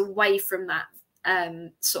know, it was away from that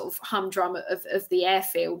sort of humdrum of the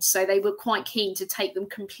airfield. So they were quite keen to take them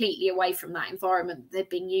completely away from that environment they'd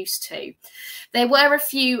been used to. There were a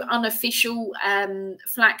few unofficial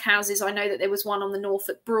flak houses. I know that there was one on the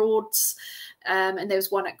Norfolk Broads, and there was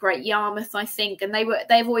one at Great Yarmouth, I think, and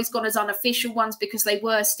they've always gone as unofficial ones because they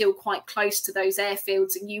were still quite close to those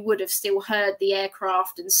airfields, and you would have still heard the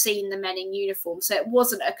aircraft and seen the men in uniform. So it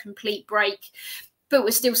wasn't a complete break, but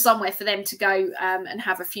was still somewhere for them to go and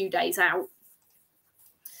have a few days out.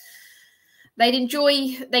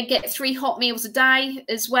 They'd get 3 hot meals a day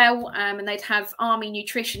as well, and they'd have army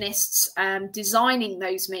nutritionists designing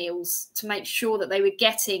those meals to make sure that they were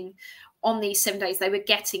getting, on these 7 days, they were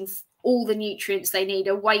getting all the nutrients they need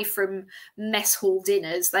away from mess hall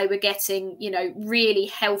dinners. They were getting, you know, really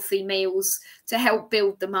healthy meals to help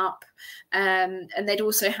build them up. And they'd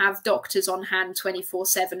also have doctors on hand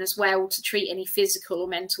 24/7 as well to treat any physical or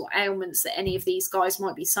mental ailments that any of these guys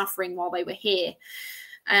might be suffering while they were here.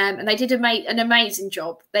 And they did an amazing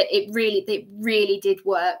job. It really did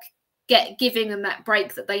work. Giving them that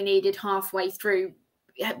break that they needed halfway through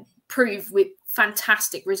proved with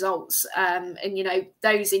fantastic results. And, you know,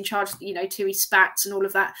 those in charge, you know, Tui Spats and all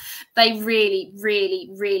of that, they really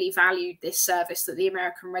valued this service that the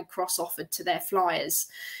American Red Cross offered to their flyers.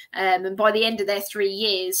 And by the end of their 3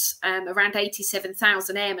 years, around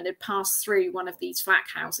 87,000 airmen had passed through one of these flak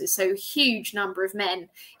houses. So a huge number of men,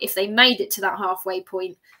 if they made it to that halfway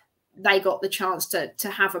point, they got the chance to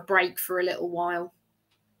have a break for a little while.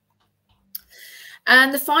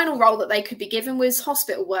 And the final role that they could be given was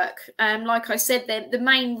hospital work. Like I said, the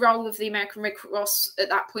main role of the American Red Cross at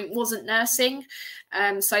that point wasn't nursing.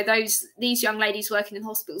 So these young ladies working in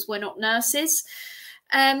hospitals were not nurses.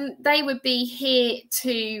 They would be here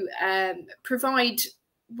to provide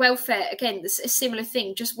welfare. Again, a similar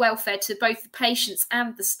thing, just welfare to both the patients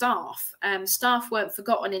and the staff. Staff weren't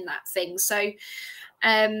forgotten in that thing. So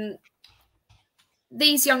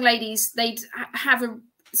these young ladies, they'd have a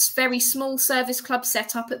very small service club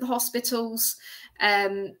set up at the hospitals,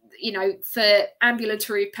 you know, for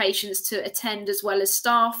ambulatory patients to attend as well as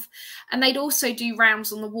staff. And they'd also do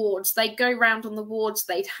rounds on the wards. They'd go round on the wards.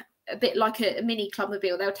 They'd a bit like a mini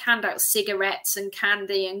clubmobile. They would hand out cigarettes and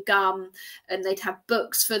candy and gum, and they'd have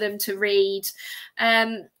books for them to read.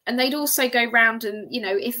 And they'd also go round and, you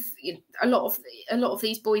know, if a lot of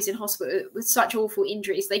these boys in hospital with such awful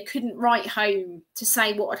injuries, they couldn't write home to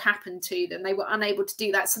say what had happened to them. They were unable to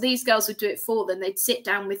do that. So these girls would do it for them. They'd sit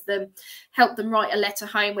down with them, help them write a letter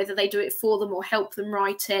home, whether they do it for them or help them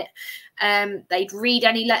write it. They'd read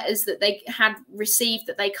any letters that they had received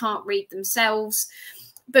that they can't read themselves.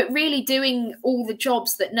 But really doing all the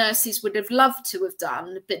jobs that nurses would have loved to have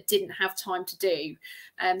done, but didn't have time to do.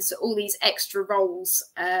 So all these extra roles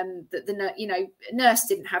that the nurse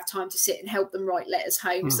didn't have time to sit and help them write letters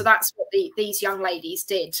home. So that's what these young ladies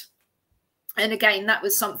did. And again, that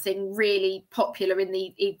was something really popular in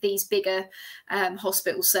these bigger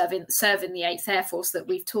hospitals serving the 8th Air Force that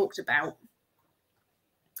we've talked about.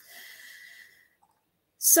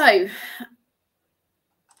 So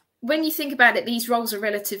when you think about it, these roles are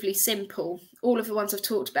relatively simple. All of the ones I've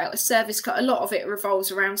talked about, a service club, a lot of it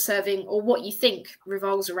revolves around serving, or what you think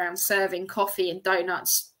revolves around serving coffee and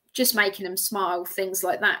donuts, just making them smile, things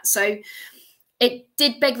like that. So it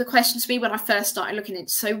did beg the question to me when I first started looking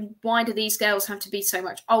into, so why do these girls have to be so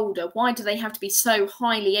much older? Why do they have to be so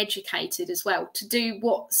highly educated as well to do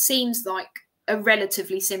what seems like a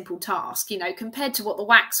relatively simple task? You know, compared to what the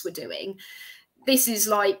WACs were doing, this is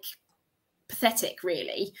like pathetic,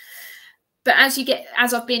 really. But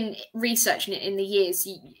as I've been researching it in the years,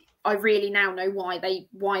 I really now know why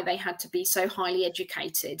they had to be so highly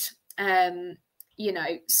educated. You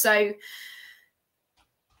know, so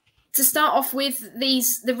To start off with,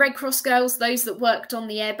 the Red Cross girls, those that worked on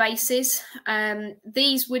the air bases,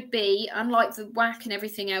 these would be, unlike the WAC and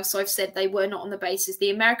everything else I've said, they were not on the bases.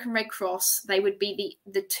 The American Red Cross, they would be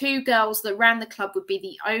the two girls that ran the club would be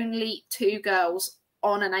the only two girls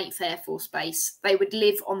on an 8th Air Force base. They would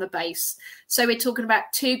live on the base. So we're talking about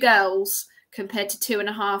two girls compared to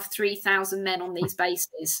 2,500, 3,000 men on these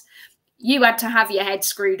bases. You had to have your head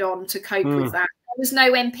screwed on to cope with that. There was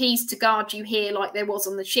no MPs to guard you here like there was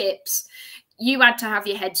on the ships. You had to have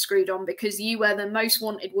your head screwed on because you were the most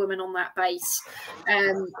wanted woman on that base.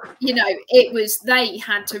 You know, it was, they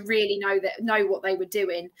had to really know what they were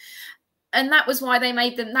doing. And that was why they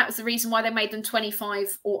made them, that was the reason why they made them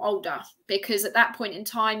 25 or older, because at that point in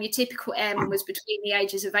time, your typical airman was between the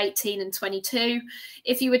ages of 18 and 22.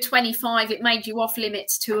 If you were 25, it made you off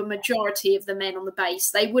limits to a majority of the men on the base.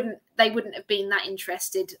 They wouldn't have been that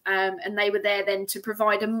interested. And they were there then to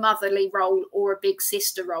provide a motherly role or a big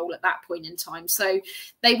sister role at that point in time. So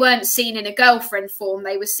they weren't seen in a girlfriend form.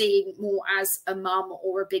 They were seen more as a mum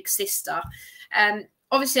or a big sister.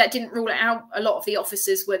 Obviously, that didn't rule it out. A lot of the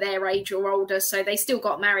officers were their age or older, so they still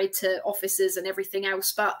got married to officers and everything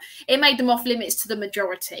else, but it made them off limits to the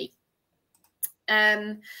majority.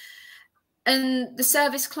 And the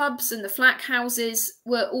service clubs and the flak houses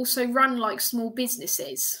were also run like small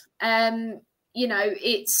businesses. You know,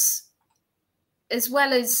 it's, as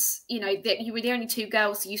well as, you know, that you were the only two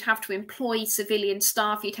girls, so you'd have to employ civilian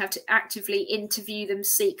staff. You'd have to actively interview them,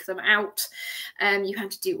 seek them out. You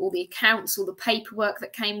had to do all the accounts, all the paperwork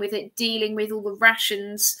that came with it, dealing with all the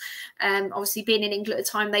rations. Obviously, being in England at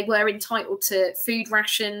the time, they were entitled to food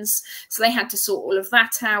rations, so they had to sort all of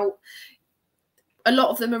that out. A lot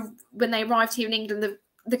of them, when they arrived here in England,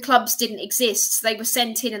 the clubs didn't exist. They were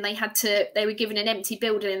sent in and they were given an empty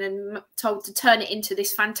building and told to turn it into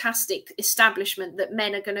this fantastic establishment that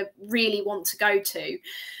men are going to really want to go to.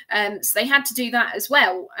 So they had to do that as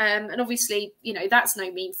well. And obviously, you know, that's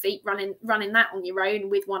no mean feat, running that on your own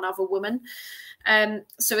with one other woman.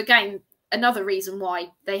 So again, another reason why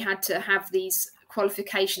they had to have these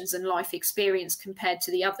qualifications and life experience compared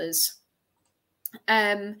to the others.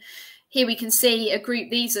 Here we can see a group.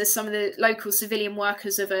 These are some of the local civilian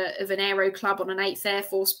workers of an aero club on an 8th Air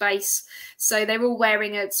Force base. So they're all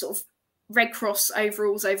wearing a sort of Red Cross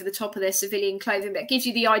overalls over the top of their civilian clothing. That gives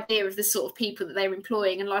you the idea of the sort of people that they're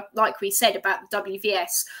employing. And like we said about the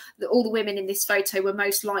WVS, that all the women in this photo were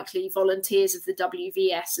most likely volunteers of the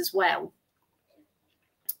WVS as well.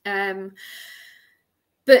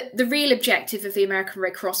 But the real objective of the American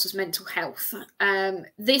Red Cross was mental health.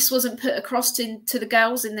 This wasn't put across to the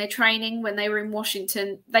girls in their training when they were in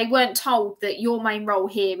Washington. They weren't told that your main role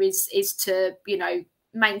here is to, you know,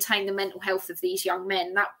 maintain the mental health of these young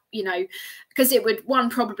men. That, you know, because it would, one,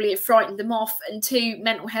 probably have frightened them off, and two,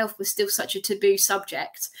 mental health was still such a taboo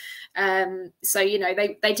subject. So, you know,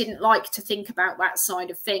 they didn't like to think about that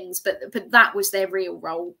side of things, but that was their real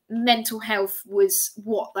role. Mental health was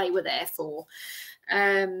what they were there for.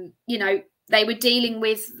 You know, they were dealing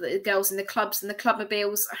with the girls in the clubs and the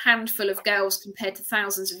clubmobiles, a handful of girls compared to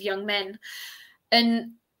thousands of young men.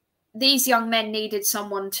 And these young men needed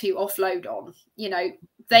someone to offload on. You know,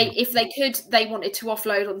 if they could, they wanted to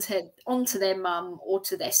offload onto their mum or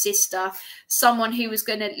to their sister, someone who was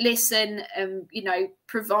going to listen and, you know,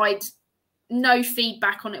 provide no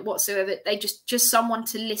feedback on it whatsoever. They just someone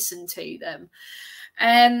to listen to them.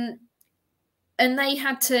 And they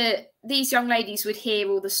had to, these young ladies would hear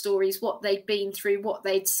all the stories, what they'd been through, what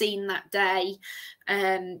they'd seen that day.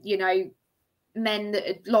 You know, men that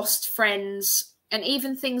had lost friends, and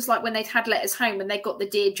even things like when they'd had letters home and they got the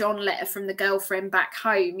Dear John letter from the girlfriend back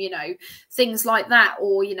home, you know, things like that.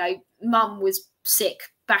 Or, you know, mum was sick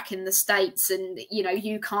back in the States and, you know,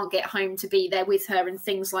 you can't get home to be there with her, and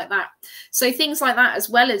things like that. So things like that, as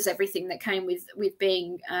well as everything that came with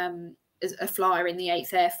being a flyer in the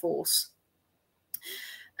 8th Air Force.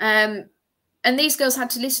 And these girls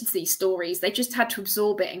had to listen to these stories. They just had to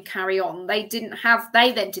absorb it and carry on. They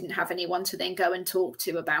then didn't have anyone to then go and talk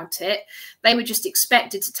to about it. They were just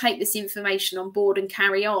expected to take this information on board and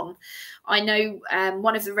carry on. I know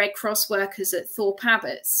one of the Red Cross workers at Thorpe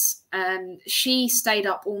Abbott's, she stayed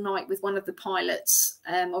up all night with one of the pilots.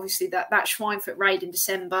 Obviously, that Schweinfurt raid in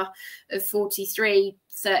December of 43,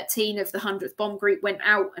 13 of the 100th Bomb Group went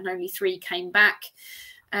out and only 3 came back.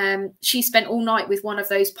 She spent all night with one of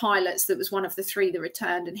those pilots that was one of the 3 that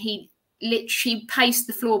returned, and she paced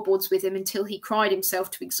the floorboards with him until he cried himself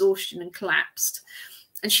to exhaustion and collapsed.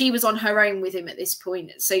 And she was on her own with him at this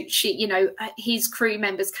point. So she, you know, his crew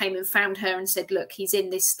members came and found her and said, look, he's in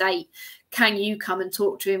this state. Can you come and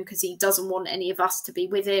talk to him? Because he doesn't want any of us to be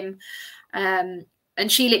with him. And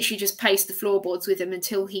she literally just paced the floorboards with him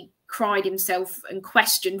until he cried himself and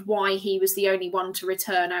questioned why he was the only one to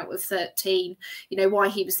return out of 13, you know, why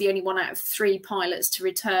he was the only one out of 3 pilots to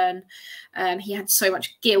return. He had so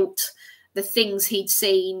much guilt, the things he'd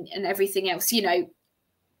seen and everything else, you know.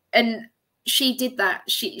 And she did that.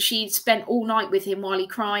 She spent all night with him while he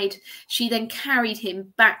cried. She then carried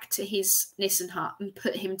him back to his Nissen hut and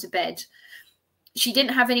put him to bed. She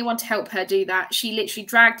didn't have anyone to help her do that. She literally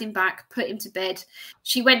dragged him back, put him to bed.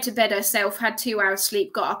 She went to bed herself, had 2 hours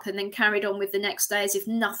sleep, got up and then carried on with the next day as if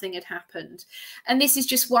nothing had happened. And this is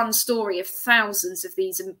just one story of thousands of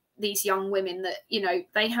these young women that, you know,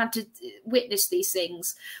 they had to witness these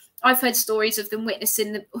things. I've heard stories of them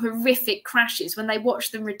witnessing the horrific crashes when they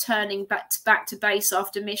watched them returning back to base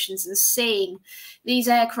after missions and seeing these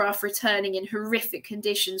aircraft returning in horrific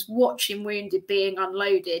conditions, watching wounded being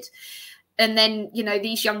unloaded. And then, you know,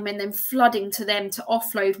 these young men then flooding to them to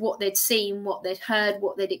offload what they'd seen, what they'd heard,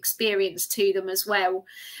 what they'd experienced to them as well.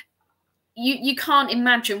 You can't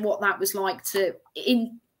imagine what that was like to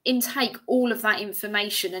intake all of that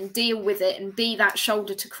information and deal with it and be that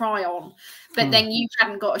shoulder to cry on. But then you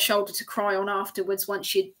hadn't got a shoulder to cry on afterwards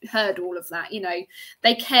once you'd heard all of that. You know,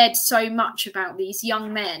 they cared so much about these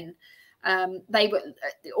young men. They were,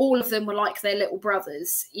 all of them were like their little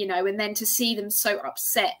brothers, you know, and then to see them so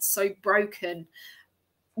upset, so broken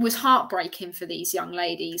was heartbreaking for these young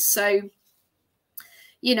ladies. So,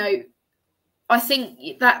 you know, I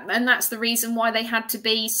think that, and that's the reason why they had to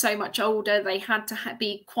be so much older. They had to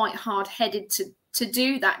be quite hard-headed to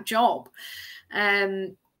do that job,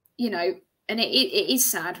 you know, and it is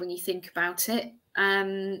sad when you think about it.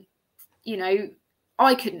 You know,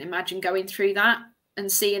 I couldn't imagine going through that and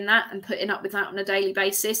seeing that and putting up with that on a daily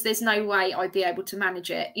basis. There's no way I'd be able to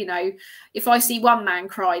manage it. You know, if I see one man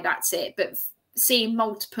cry, that's it. But seeing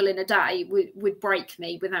multiple in a day would break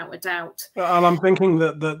me without a doubt. And I'm thinking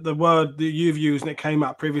that the word that you've used, and it came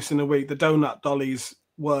up previous in the week, the donut dollies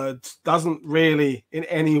words, doesn't really in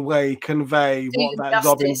any way convey what that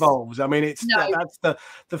job involves. I mean, it's that's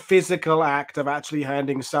the physical act of actually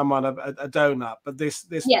handing someone a donut. But this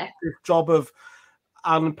job of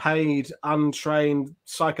unpaid, untrained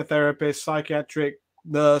psychotherapist, psychiatric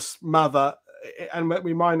nurse, mother, and we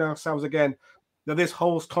remind ourselves again that this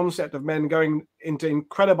whole concept of men going into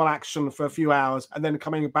incredible action for a few hours and then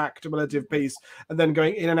coming back to relative peace and then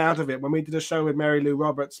going in and out of it. When we did a show with Mary Lou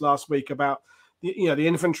Roberts last week about the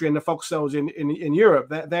infantry and the foxholes in Europe,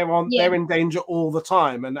 they're in danger all the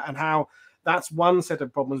time, and how that's one set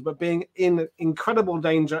of problems. But being in incredible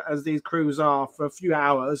danger as these crews are for a few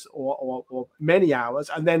hours or many hours,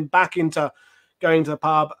 and then back into going to the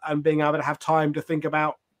pub and being able to have time to think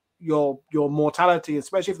about your mortality,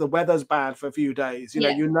 especially if the weather's bad for a few days,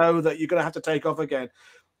 you know that you're going to have to take off again.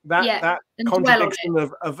 That contradiction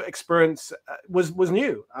of experience was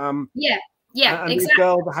new. And exactly. These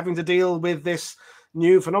girls are having to deal with this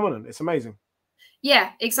new phenomenon. It's amazing.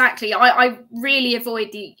 Yeah, exactly. I really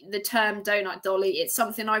avoid the term donut dolly. It's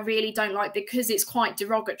something I really don't like because it's quite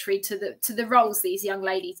derogatory to the roles these young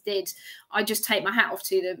ladies did. I just take my hat off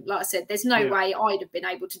to them. Like I said, there's no way I'd have been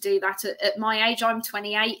able to do that at my age. I'm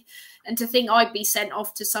 28, and to think I'd be sent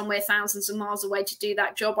off to somewhere thousands of miles away to do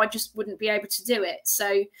that job, I just wouldn't be able to do it.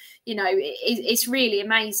 So, you know, it's really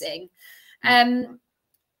amazing.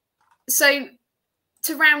 So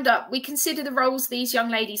to round up, we consider the roles these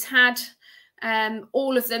young ladies had.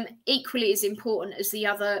 All of them equally as important as the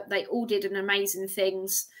other. They all did an amazing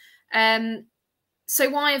things. So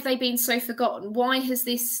why have they been so forgotten? Why has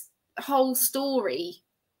this whole story,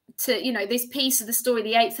 this piece of the story,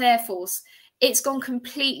 the 8th Air Force, it's gone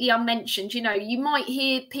completely unmentioned? You know, you might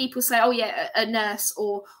hear people say, oh yeah, a nurse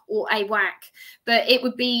or a WAC, but it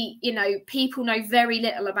would be, you know, people know very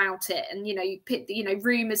little about it. And, you know,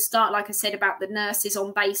 rumours start, like I said, about the nurses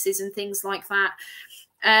on bases and things like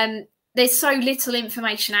that. There's so little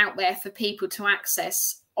information out there for people to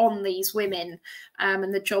access on these women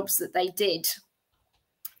and the jobs that they did.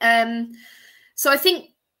 So I think,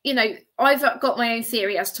 you know, I've got my own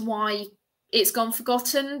theory as to why it's gone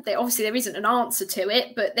forgotten. Obviously, there isn't an answer to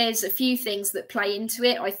it, but there's a few things that play into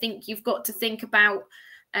it. I think you've got to think about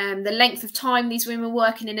the length of time these women were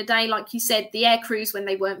working in a day. Like you said, the air crews, when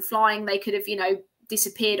they weren't flying, they could have, you know,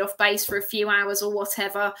 disappeared off base for a few hours or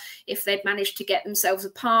whatever if they'd managed to get themselves a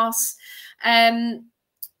pass.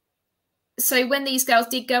 So when these girls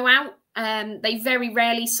did go out, they very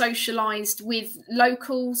rarely socialized with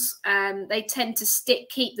locals. They tend to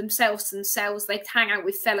keep themselves to themselves. They'd hang out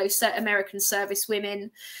with fellow American service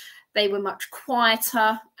women. They were much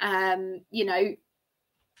quieter. You know,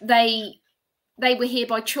 they were here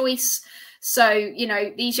by choice. So, you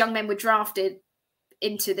know, these young men were drafted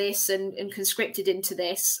into this and conscripted into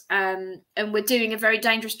this, and were doing a very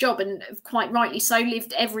dangerous job, and quite rightly so,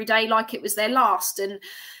 lived every day like it was their last. And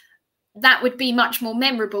that would be much more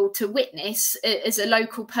memorable to witness as a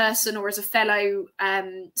local person or as a fellow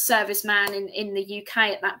serviceman in the UK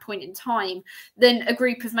at that point in time, than a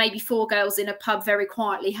group of maybe 4 girls in a pub very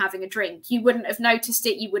quietly having a drink. You wouldn't have noticed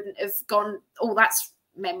it. You wouldn't have gone, oh, that's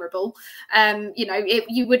memorable. You know,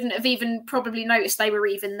 you wouldn't have even probably noticed they were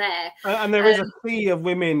even there. And there is a sea of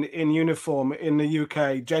women in uniform in the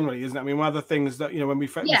UK generally, isn't it? I mean, one of the things that, you know, when we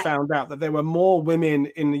found out that there were more women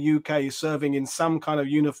in the UK serving in some kind of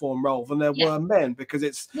uniform role than there were men, because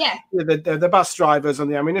it's the bus drivers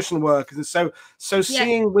and the ammunition workers. And so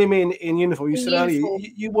seeing women in uniform, you said earlier,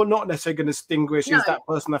 you were not necessarily going to distinguish, is that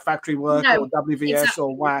person a factory worker or WVS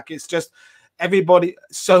or WAC? It's just everybody,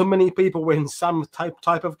 so many people were in some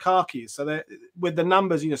type of khakis. So with the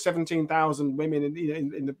numbers, you know, 17,000 women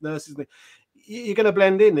in the nurses, you're going to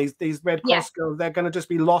blend in. These Red Cross girls, they're going to just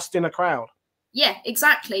be lost in a crowd. Yeah,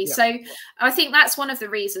 exactly. Yeah. So I think that's one of the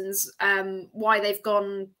reasons why they've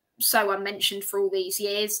gone so unmentioned for all these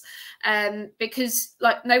years, because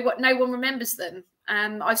like no one remembers them.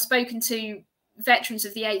 I've spoken to veterans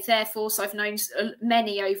of the 8th Air Force. I've known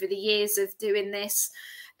many over the years of doing this.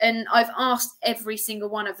 And I've asked every single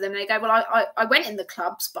one of them. They go, well, I went in the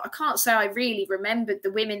clubs, but I can't say I really remembered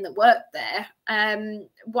the women that worked there.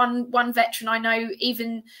 One veteran I know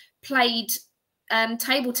even played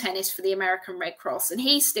table tennis for the American Red Cross, and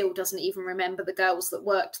he still doesn't even remember the girls that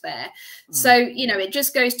worked there. So, you know, it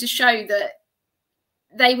just goes to show that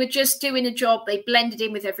they were just doing a job. They blended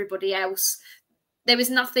in with everybody else. There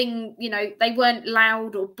was nothing, you know, they weren't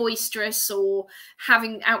loud or boisterous or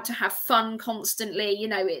having out to have fun constantly. You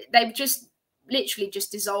know, they were just literally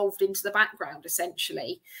just dissolved into the background,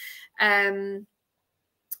 essentially. And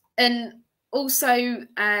also,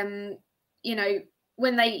 you know,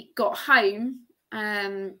 when they got home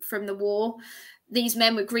from the war, these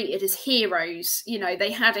men were greeted as heroes. You know,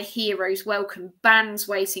 they had a hero's welcome, bands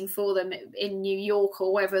waiting for them in New York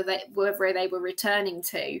or wherever they were returning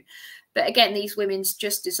to. But again, these women's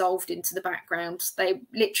just dissolved into the background. They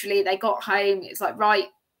got home. It's like, right,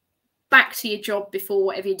 back to your job before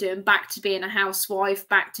whatever you're doing, back to being a housewife,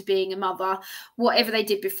 back to being a mother, whatever they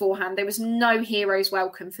did beforehand. There was no hero's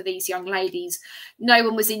welcome for these young ladies. No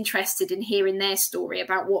one was interested in hearing their story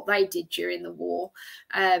about what they did during the war.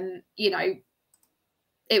 You know,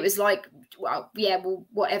 it was like, well, yeah, well,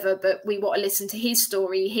 whatever, but we want to listen to his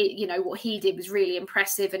story. You know, what he did was really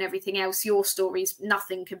impressive, and everything else, your story's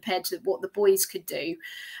nothing compared to what the boys could do.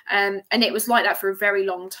 And it was like that for a very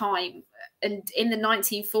long time. And in the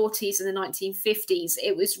 1940s and the 1950s,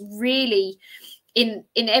 it was really in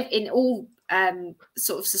all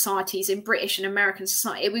sort of societies, in British and American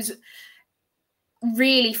society, it was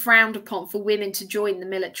really frowned upon for women to join the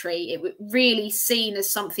military. It was really seen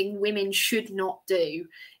as something women should not do.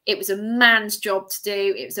 It was a man's job to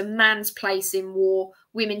do. It was a man's place in war.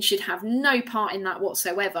 Women should have no part in that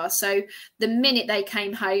whatsoever. So the minute they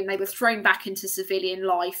came home, they were thrown back into civilian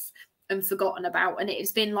life and forgotten about, and it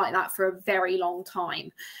has been like that for a very long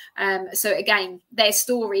time. So again, their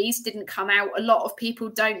stories didn't come out. A lot of people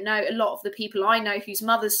don't know. A lot of the people I know whose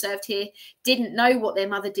mothers served here didn't know what their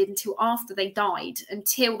mother did until after they died,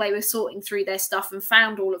 until they were sorting through their stuff and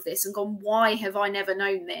found all of this and gone, why have I never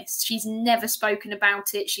known this? She's never spoken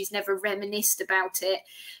about it. She's never reminisced about it.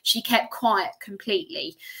 She kept quiet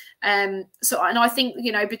completely. So, and I think,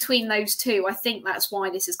 you know, between those two, I think that's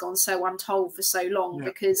why this has gone so untold for so long,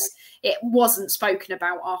 because it wasn't spoken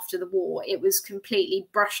about after the war. It was completely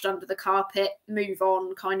brushed under the carpet, move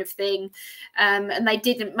on kind of thing. And they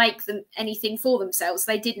didn't make them anything for themselves.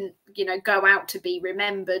 They didn't, you know, go out to be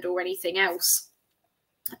remembered or anything else.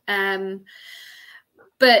 But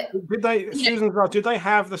did they, Susan, did they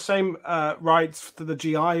have the same rights to the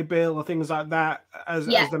GI Bill or things like that as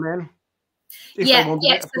the men? So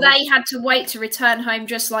they had to wait to return home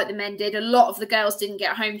just like the men did. A lot of the girls didn't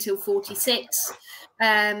get home till 46.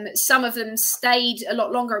 Some of them stayed a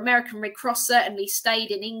lot longer. American Red Cross certainly stayed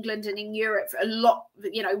in England and in Europe for a lot,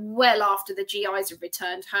 you know, well after the GIs had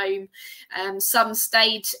returned home. Some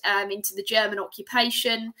stayed into the German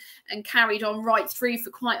occupation and carried on right through for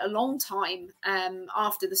quite a long time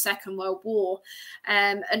after the Second World War.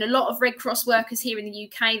 And a lot of Red Cross workers here in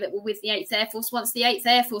the UK that were with the 8th Air Force, once the 8th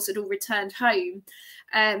Air Force had all returned home,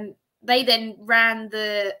 they then ran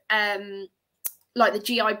the like the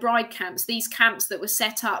GI bride camps, these camps that were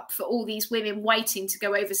set up for all these women waiting to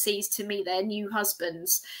go overseas to meet their new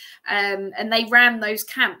husbands. And they ran those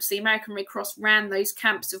camps. The American Red Cross ran those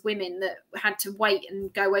camps of women that had to wait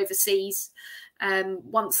and go overseas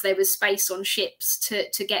once there was space on ships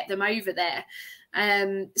to get them over there.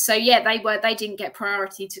 So yeah, they didn't get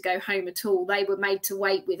priority to go home at all. They were made to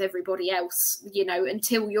wait with everybody else, you know,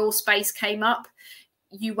 until your space came up,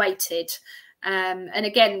 you waited. And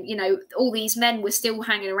again, you know, all these men were still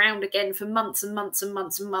hanging around again for months and months and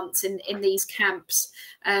months and months in these camps,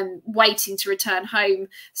 waiting to return home.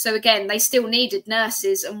 So again, they still needed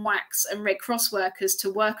nurses and WACs and Red Cross workers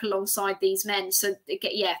to work alongside these men. So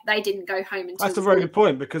yeah, they didn't go home until. That's a very good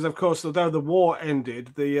point, because of course, although the war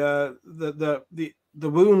ended, the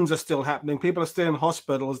wounds are still happening. People are still in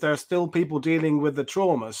hospitals. There are still people dealing with the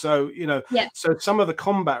trauma. So, you know, yeah. So some of the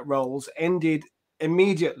combat roles ended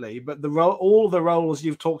immediately, but all the roles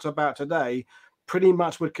you've talked about today pretty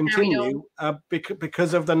much would continue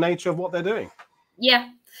because of the nature of what they're doing. Yeah,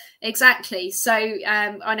 exactly. So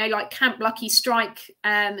I know, like Camp Lucky Strike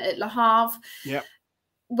at Le Havre, yeah,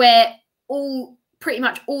 where pretty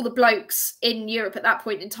much all the blokes in Europe at that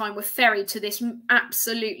point in time were ferried to this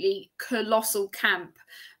absolutely colossal camp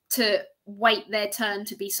to wait their turn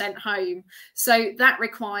to be sent home. So that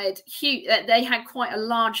required they had quite a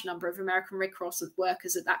large number of American Red Cross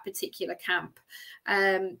workers at that particular camp,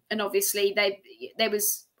 and obviously there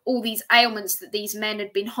was all these ailments that these men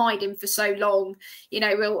had been hiding for so long. You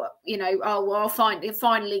know, oh well, I'll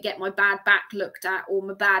finally get my bad back looked at, or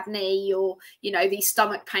my bad knee, or, you know, these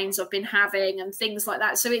stomach pains I've been having and things like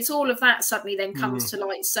that. So it's all of that suddenly then comes to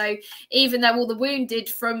light. So even though all the wounded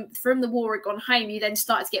from the war had gone home, you then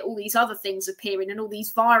started to get all these other things appearing, and all these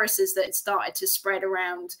viruses that had started to spread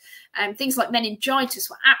around. Things like meningitis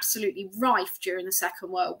were absolutely rife during the Second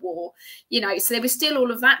World War. You know, so there was still all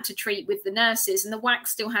of that to treat with the nurses, and the WAC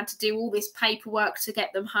still had to do all this paperwork to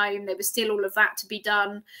get them home. There was still all of that to be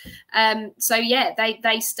done. So yeah,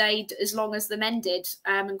 they stayed as long as the men did,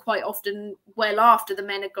 and quite often well after the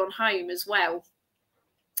men had gone home as well.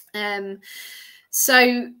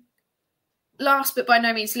 So last but by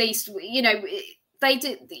no means least, you know, they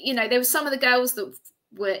did, you know, there were some of the girls that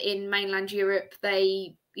were in mainland Europe,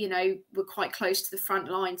 they, you know, were quite close to the front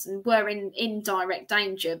lines and were in direct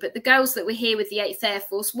danger. But the girls that were here with the 8th Air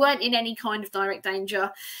Force weren't in any kind of direct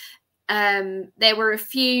danger. There were a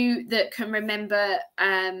few that can remember,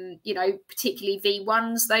 you know, particularly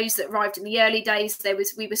V1s, those that arrived in the early days.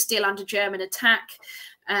 We were still under German attack,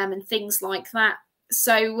 and things like that.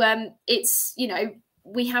 So it's, you know,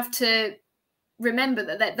 we have to remember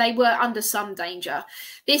that they were under some danger.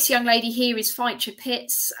 This young lady here is Feitcher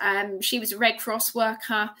Pitts. She was a Red Cross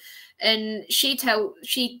worker, and she tells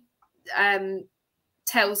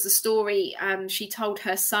the story. She told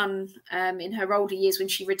her son in her older years, when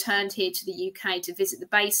she returned here to the UK to visit the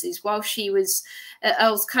bases, while she was at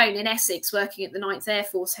Earl's Cone in Essex working at the 9th Air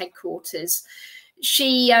Force headquarters.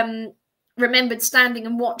 She remembered standing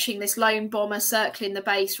and watching this lone bomber circling the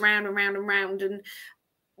base round and round and round, and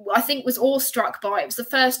I think was awestruck by it. It was the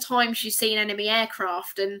first time she'd seen enemy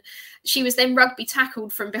aircraft, and she was then rugby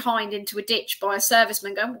tackled from behind into a ditch by a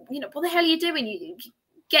serviceman going, you know, what the hell are you doing? You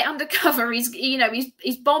get under cover. He's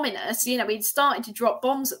bombing us. You know, he'd started to drop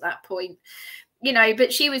bombs at that point, you know,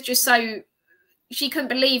 but she was just she couldn't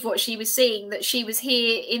believe what she was seeing, that she was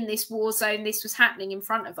here in this war zone. This was happening in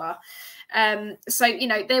front of her. So, you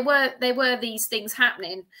know, there were these things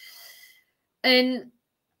happening. And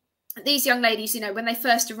these young ladies, you know, when they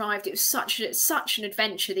first arrived, it was such an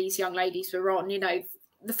adventure these young ladies were on. You know,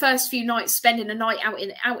 the first few nights, spending a night out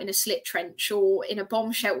in a slit trench or in a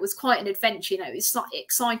bomb shelter was quite an adventure. You know, it's not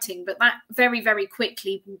exciting, but that very, very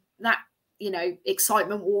quickly, that, you know,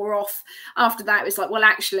 excitement wore off. After that, it was like, well,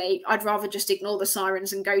 actually, I'd rather just ignore the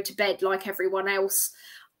sirens and go to bed like everyone else.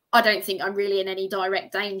 I don't think I'm really in any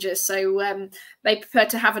direct danger. So they prefer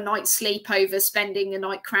to have a night's sleep over spending a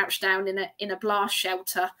night crouched down in a blast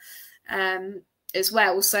shelter as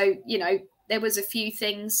well. So, you know, there was a few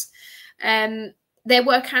things. There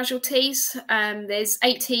were casualties. There's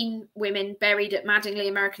 18 women buried at Madingley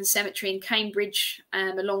American Cemetery in Cambridge,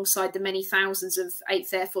 alongside the many thousands of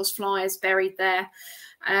 8th Air Force flyers buried there.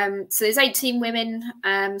 So there's 18 women.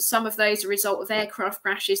 Some of those are a result of aircraft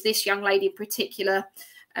crashes. This young lady in particular,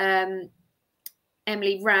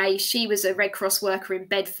 Emily Ray, she was a Red Cross worker in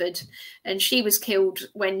Bedford, and she was killed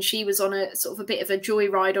when she was on a sort of a bit of a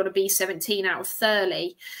joyride on a B-17 out of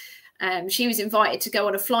Thurley. She was invited to go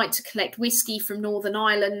on a flight to collect whiskey from Northern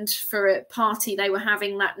Ireland for a party they were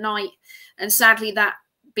having that night, and sadly that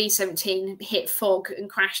B-17 hit fog and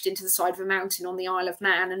crashed into the side of a mountain on the Isle of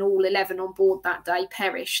Man, and all 11 on board that day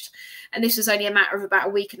perished. And this was only a matter of about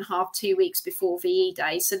a week and a half, 2 weeks before VE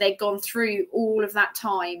Day. So they'd gone through all of that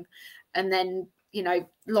time and then, you know,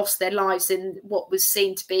 lost their lives in what was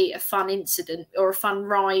seen to be a fun incident or a fun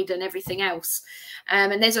ride and everything else.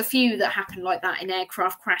 And there's a few that happened like that in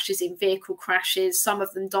aircraft crashes, in vehicle crashes. Some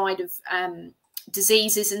of them died of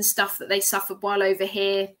diseases and stuff that they suffered while over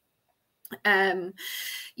here.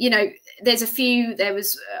 You know, there's a few. There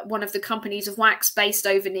was one of the companies of wax based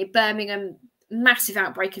over near Birmingham, massive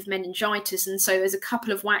outbreak of meningitis, and so there's a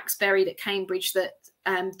couple of wax buried at Cambridge that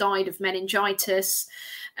died of meningitis.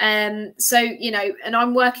 So, you know, and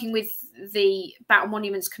I'm working with the Battle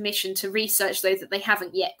Monuments Commission to research those that they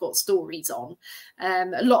haven't yet got stories on.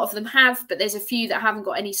 A lot of them have, but there's a few that haven't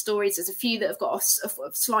got any stories. There's a few that have got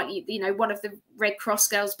a slightly, you know, one of the Red Cross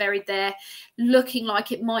girls buried there looking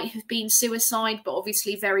like it might have been suicide, but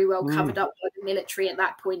obviously very well covered up by the military at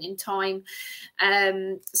that point in time.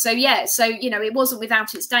 So yeah, so, you know, it wasn't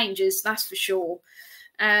without its dangers, that's for sure.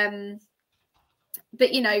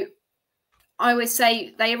 But, you know, I always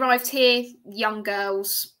say they arrived here, young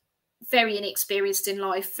girls, very inexperienced in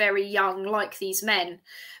life, very young, like these men.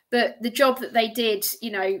 But the job that they did,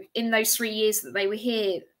 you know, in those 3 years that they were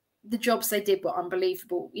here, the jobs they did were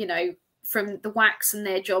unbelievable, you know, from the wax and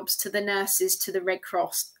their jobs to the nurses to the Red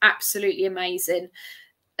Cross, absolutely amazing.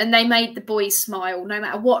 And they made the boys smile, no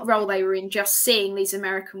matter what role they were in. Just seeing these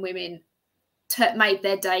American women made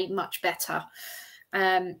their day much better.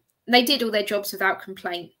 They did all their jobs without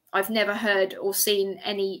complaint. I've never heard or seen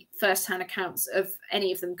any first-hand accounts of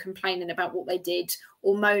any of them complaining about what they did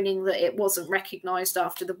or moaning that it wasn't recognised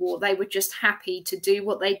after the war. They were just happy to do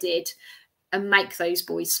what they did and make those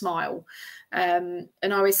boys smile. And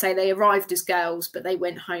I always say they arrived as girls, but they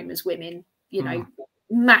went home as women. You know,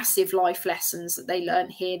 massive life lessons that they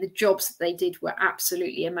learned here. The jobs that they did were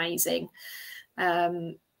absolutely amazing.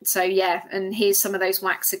 So yeah, and here's some of those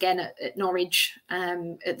wax again at Norwich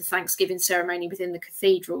at the Thanksgiving ceremony within the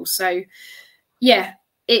cathedral. So yeah,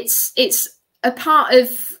 it's a part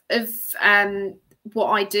of what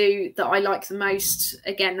I do that I like the most.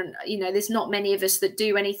 Again, you know, there's not many of us that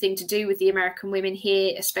do anything to do with the American women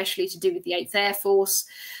here, especially to do with the 8th Air Force.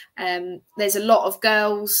 There's a lot of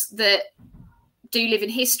girls that do live in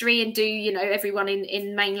history and do, you know, everyone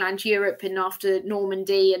in mainland Europe and after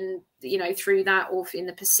Normandy and, you know, through that, or in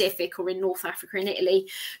the Pacific or in North Africa and Italy.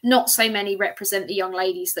 Not so many represent the young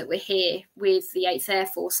ladies that were here with the 8th Air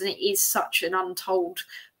Force, and it is such an untold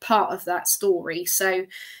part of that story. So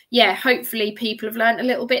yeah, hopefully people have learned a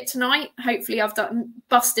little bit tonight. Hopefully I've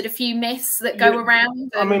busted a few myths that go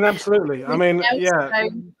around. I mean, absolutely. I mean, yeah. So,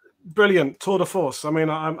 brilliant tour de force. I mean,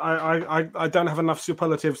 I don't have enough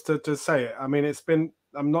superlatives to say it. I mean, it's been,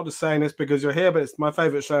 I'm not just saying this because you're here, but it's my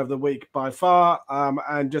favorite show of the week by far,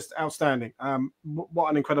 and just outstanding.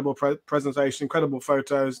 What an incredible presentation, incredible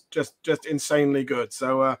photos, just insanely good.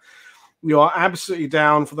 So you are absolutely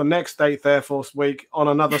down for the next 8th Air Force week on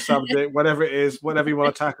another subject, whatever it is, whatever you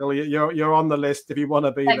want to tackle. You're on the list if you want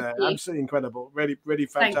to be there. Absolutely incredible, really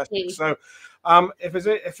fantastic. So if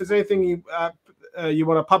there's anything you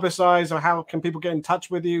want to publicize, or how can people get in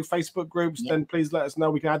touch with you, Facebook groups, then please let us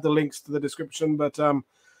know. We can add the links to the description. But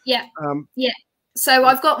yeah. So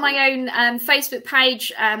I've got my own Facebook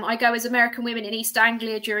page. I go as American Women in East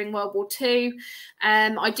Anglia during World War II.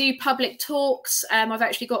 I do public talks. I've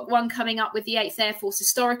actually got one coming up with the 8th Air Force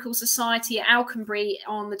Historical Society at Alconbury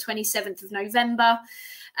on the 27th of November.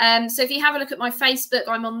 So if you have a look at my Facebook,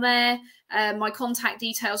 I'm on there. My contact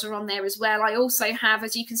details are on there as well. I also have,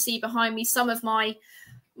 as you can see behind me, some of my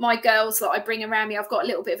girls that I bring around me. I've got a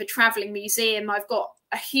little bit of a traveling museum. I've got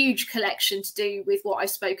a huge collection to do with what I've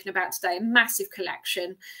spoken about today, a massive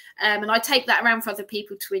collection. And I take that around for other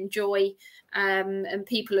people to enjoy. And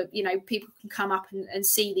people, you know, people can come up and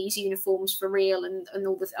see these uniforms for real, and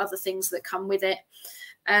all the other things that come with it.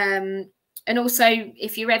 And also,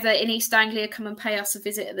 if you're ever in East Anglia, come and pay us a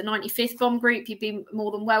visit at the 95th Bomb Group. You'd be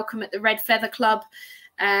more than welcome at the Red Feather Club.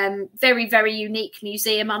 Very, very unique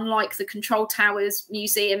museum, unlike the Control Towers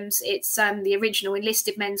museums. It's the original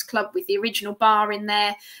enlisted men's club with the original bar in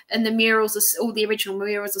there, and the murals, all the original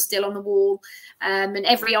murals are still on the wall. And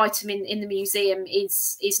every item in the museum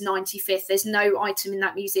is 95th. There's no item in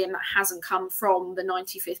that museum that hasn't come from the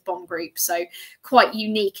 95th Bomb Group. So quite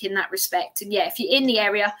unique in that respect. And yeah, if you're in the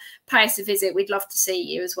area, pay us a visit. We'd love to see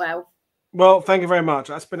you as well. Well, thank you very much.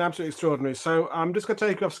 That's been absolutely extraordinary. So I'm just going to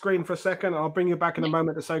take you off screen for a second. I'll bring you back in a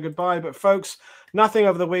moment to say goodbye. But folks, nothing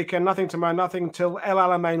over the weekend, nothing tomorrow, nothing till El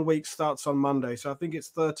Alamein week starts on Monday. So I think it's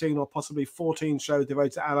 13 or possibly 14 shows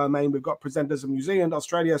devoted to El Alamein. We've got presenters from New Zealand,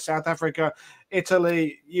 Australia, South Africa,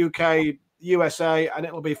 Italy, UK, USA, and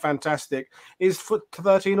it'll be fantastic. Is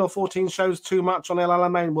 13 or 14 shows too much on El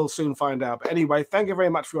Alamein? We'll soon find out. But anyway, thank you very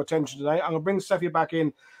much for your attention today. I'm going to bring Sophie back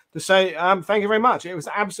in to say thank you very much. It was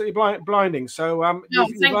absolutely blinding. So you've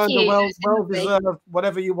earned a well-deserved,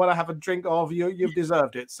 whatever you want to have a drink of, you've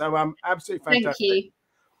deserved it. So absolutely fantastic. Thank you.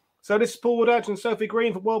 So this is Paul Woodadge and Sophie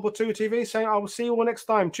Green from WW2TV saying I will see you all next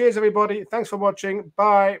time. Cheers, everybody. Thanks for watching.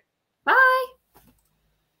 Bye. Bye.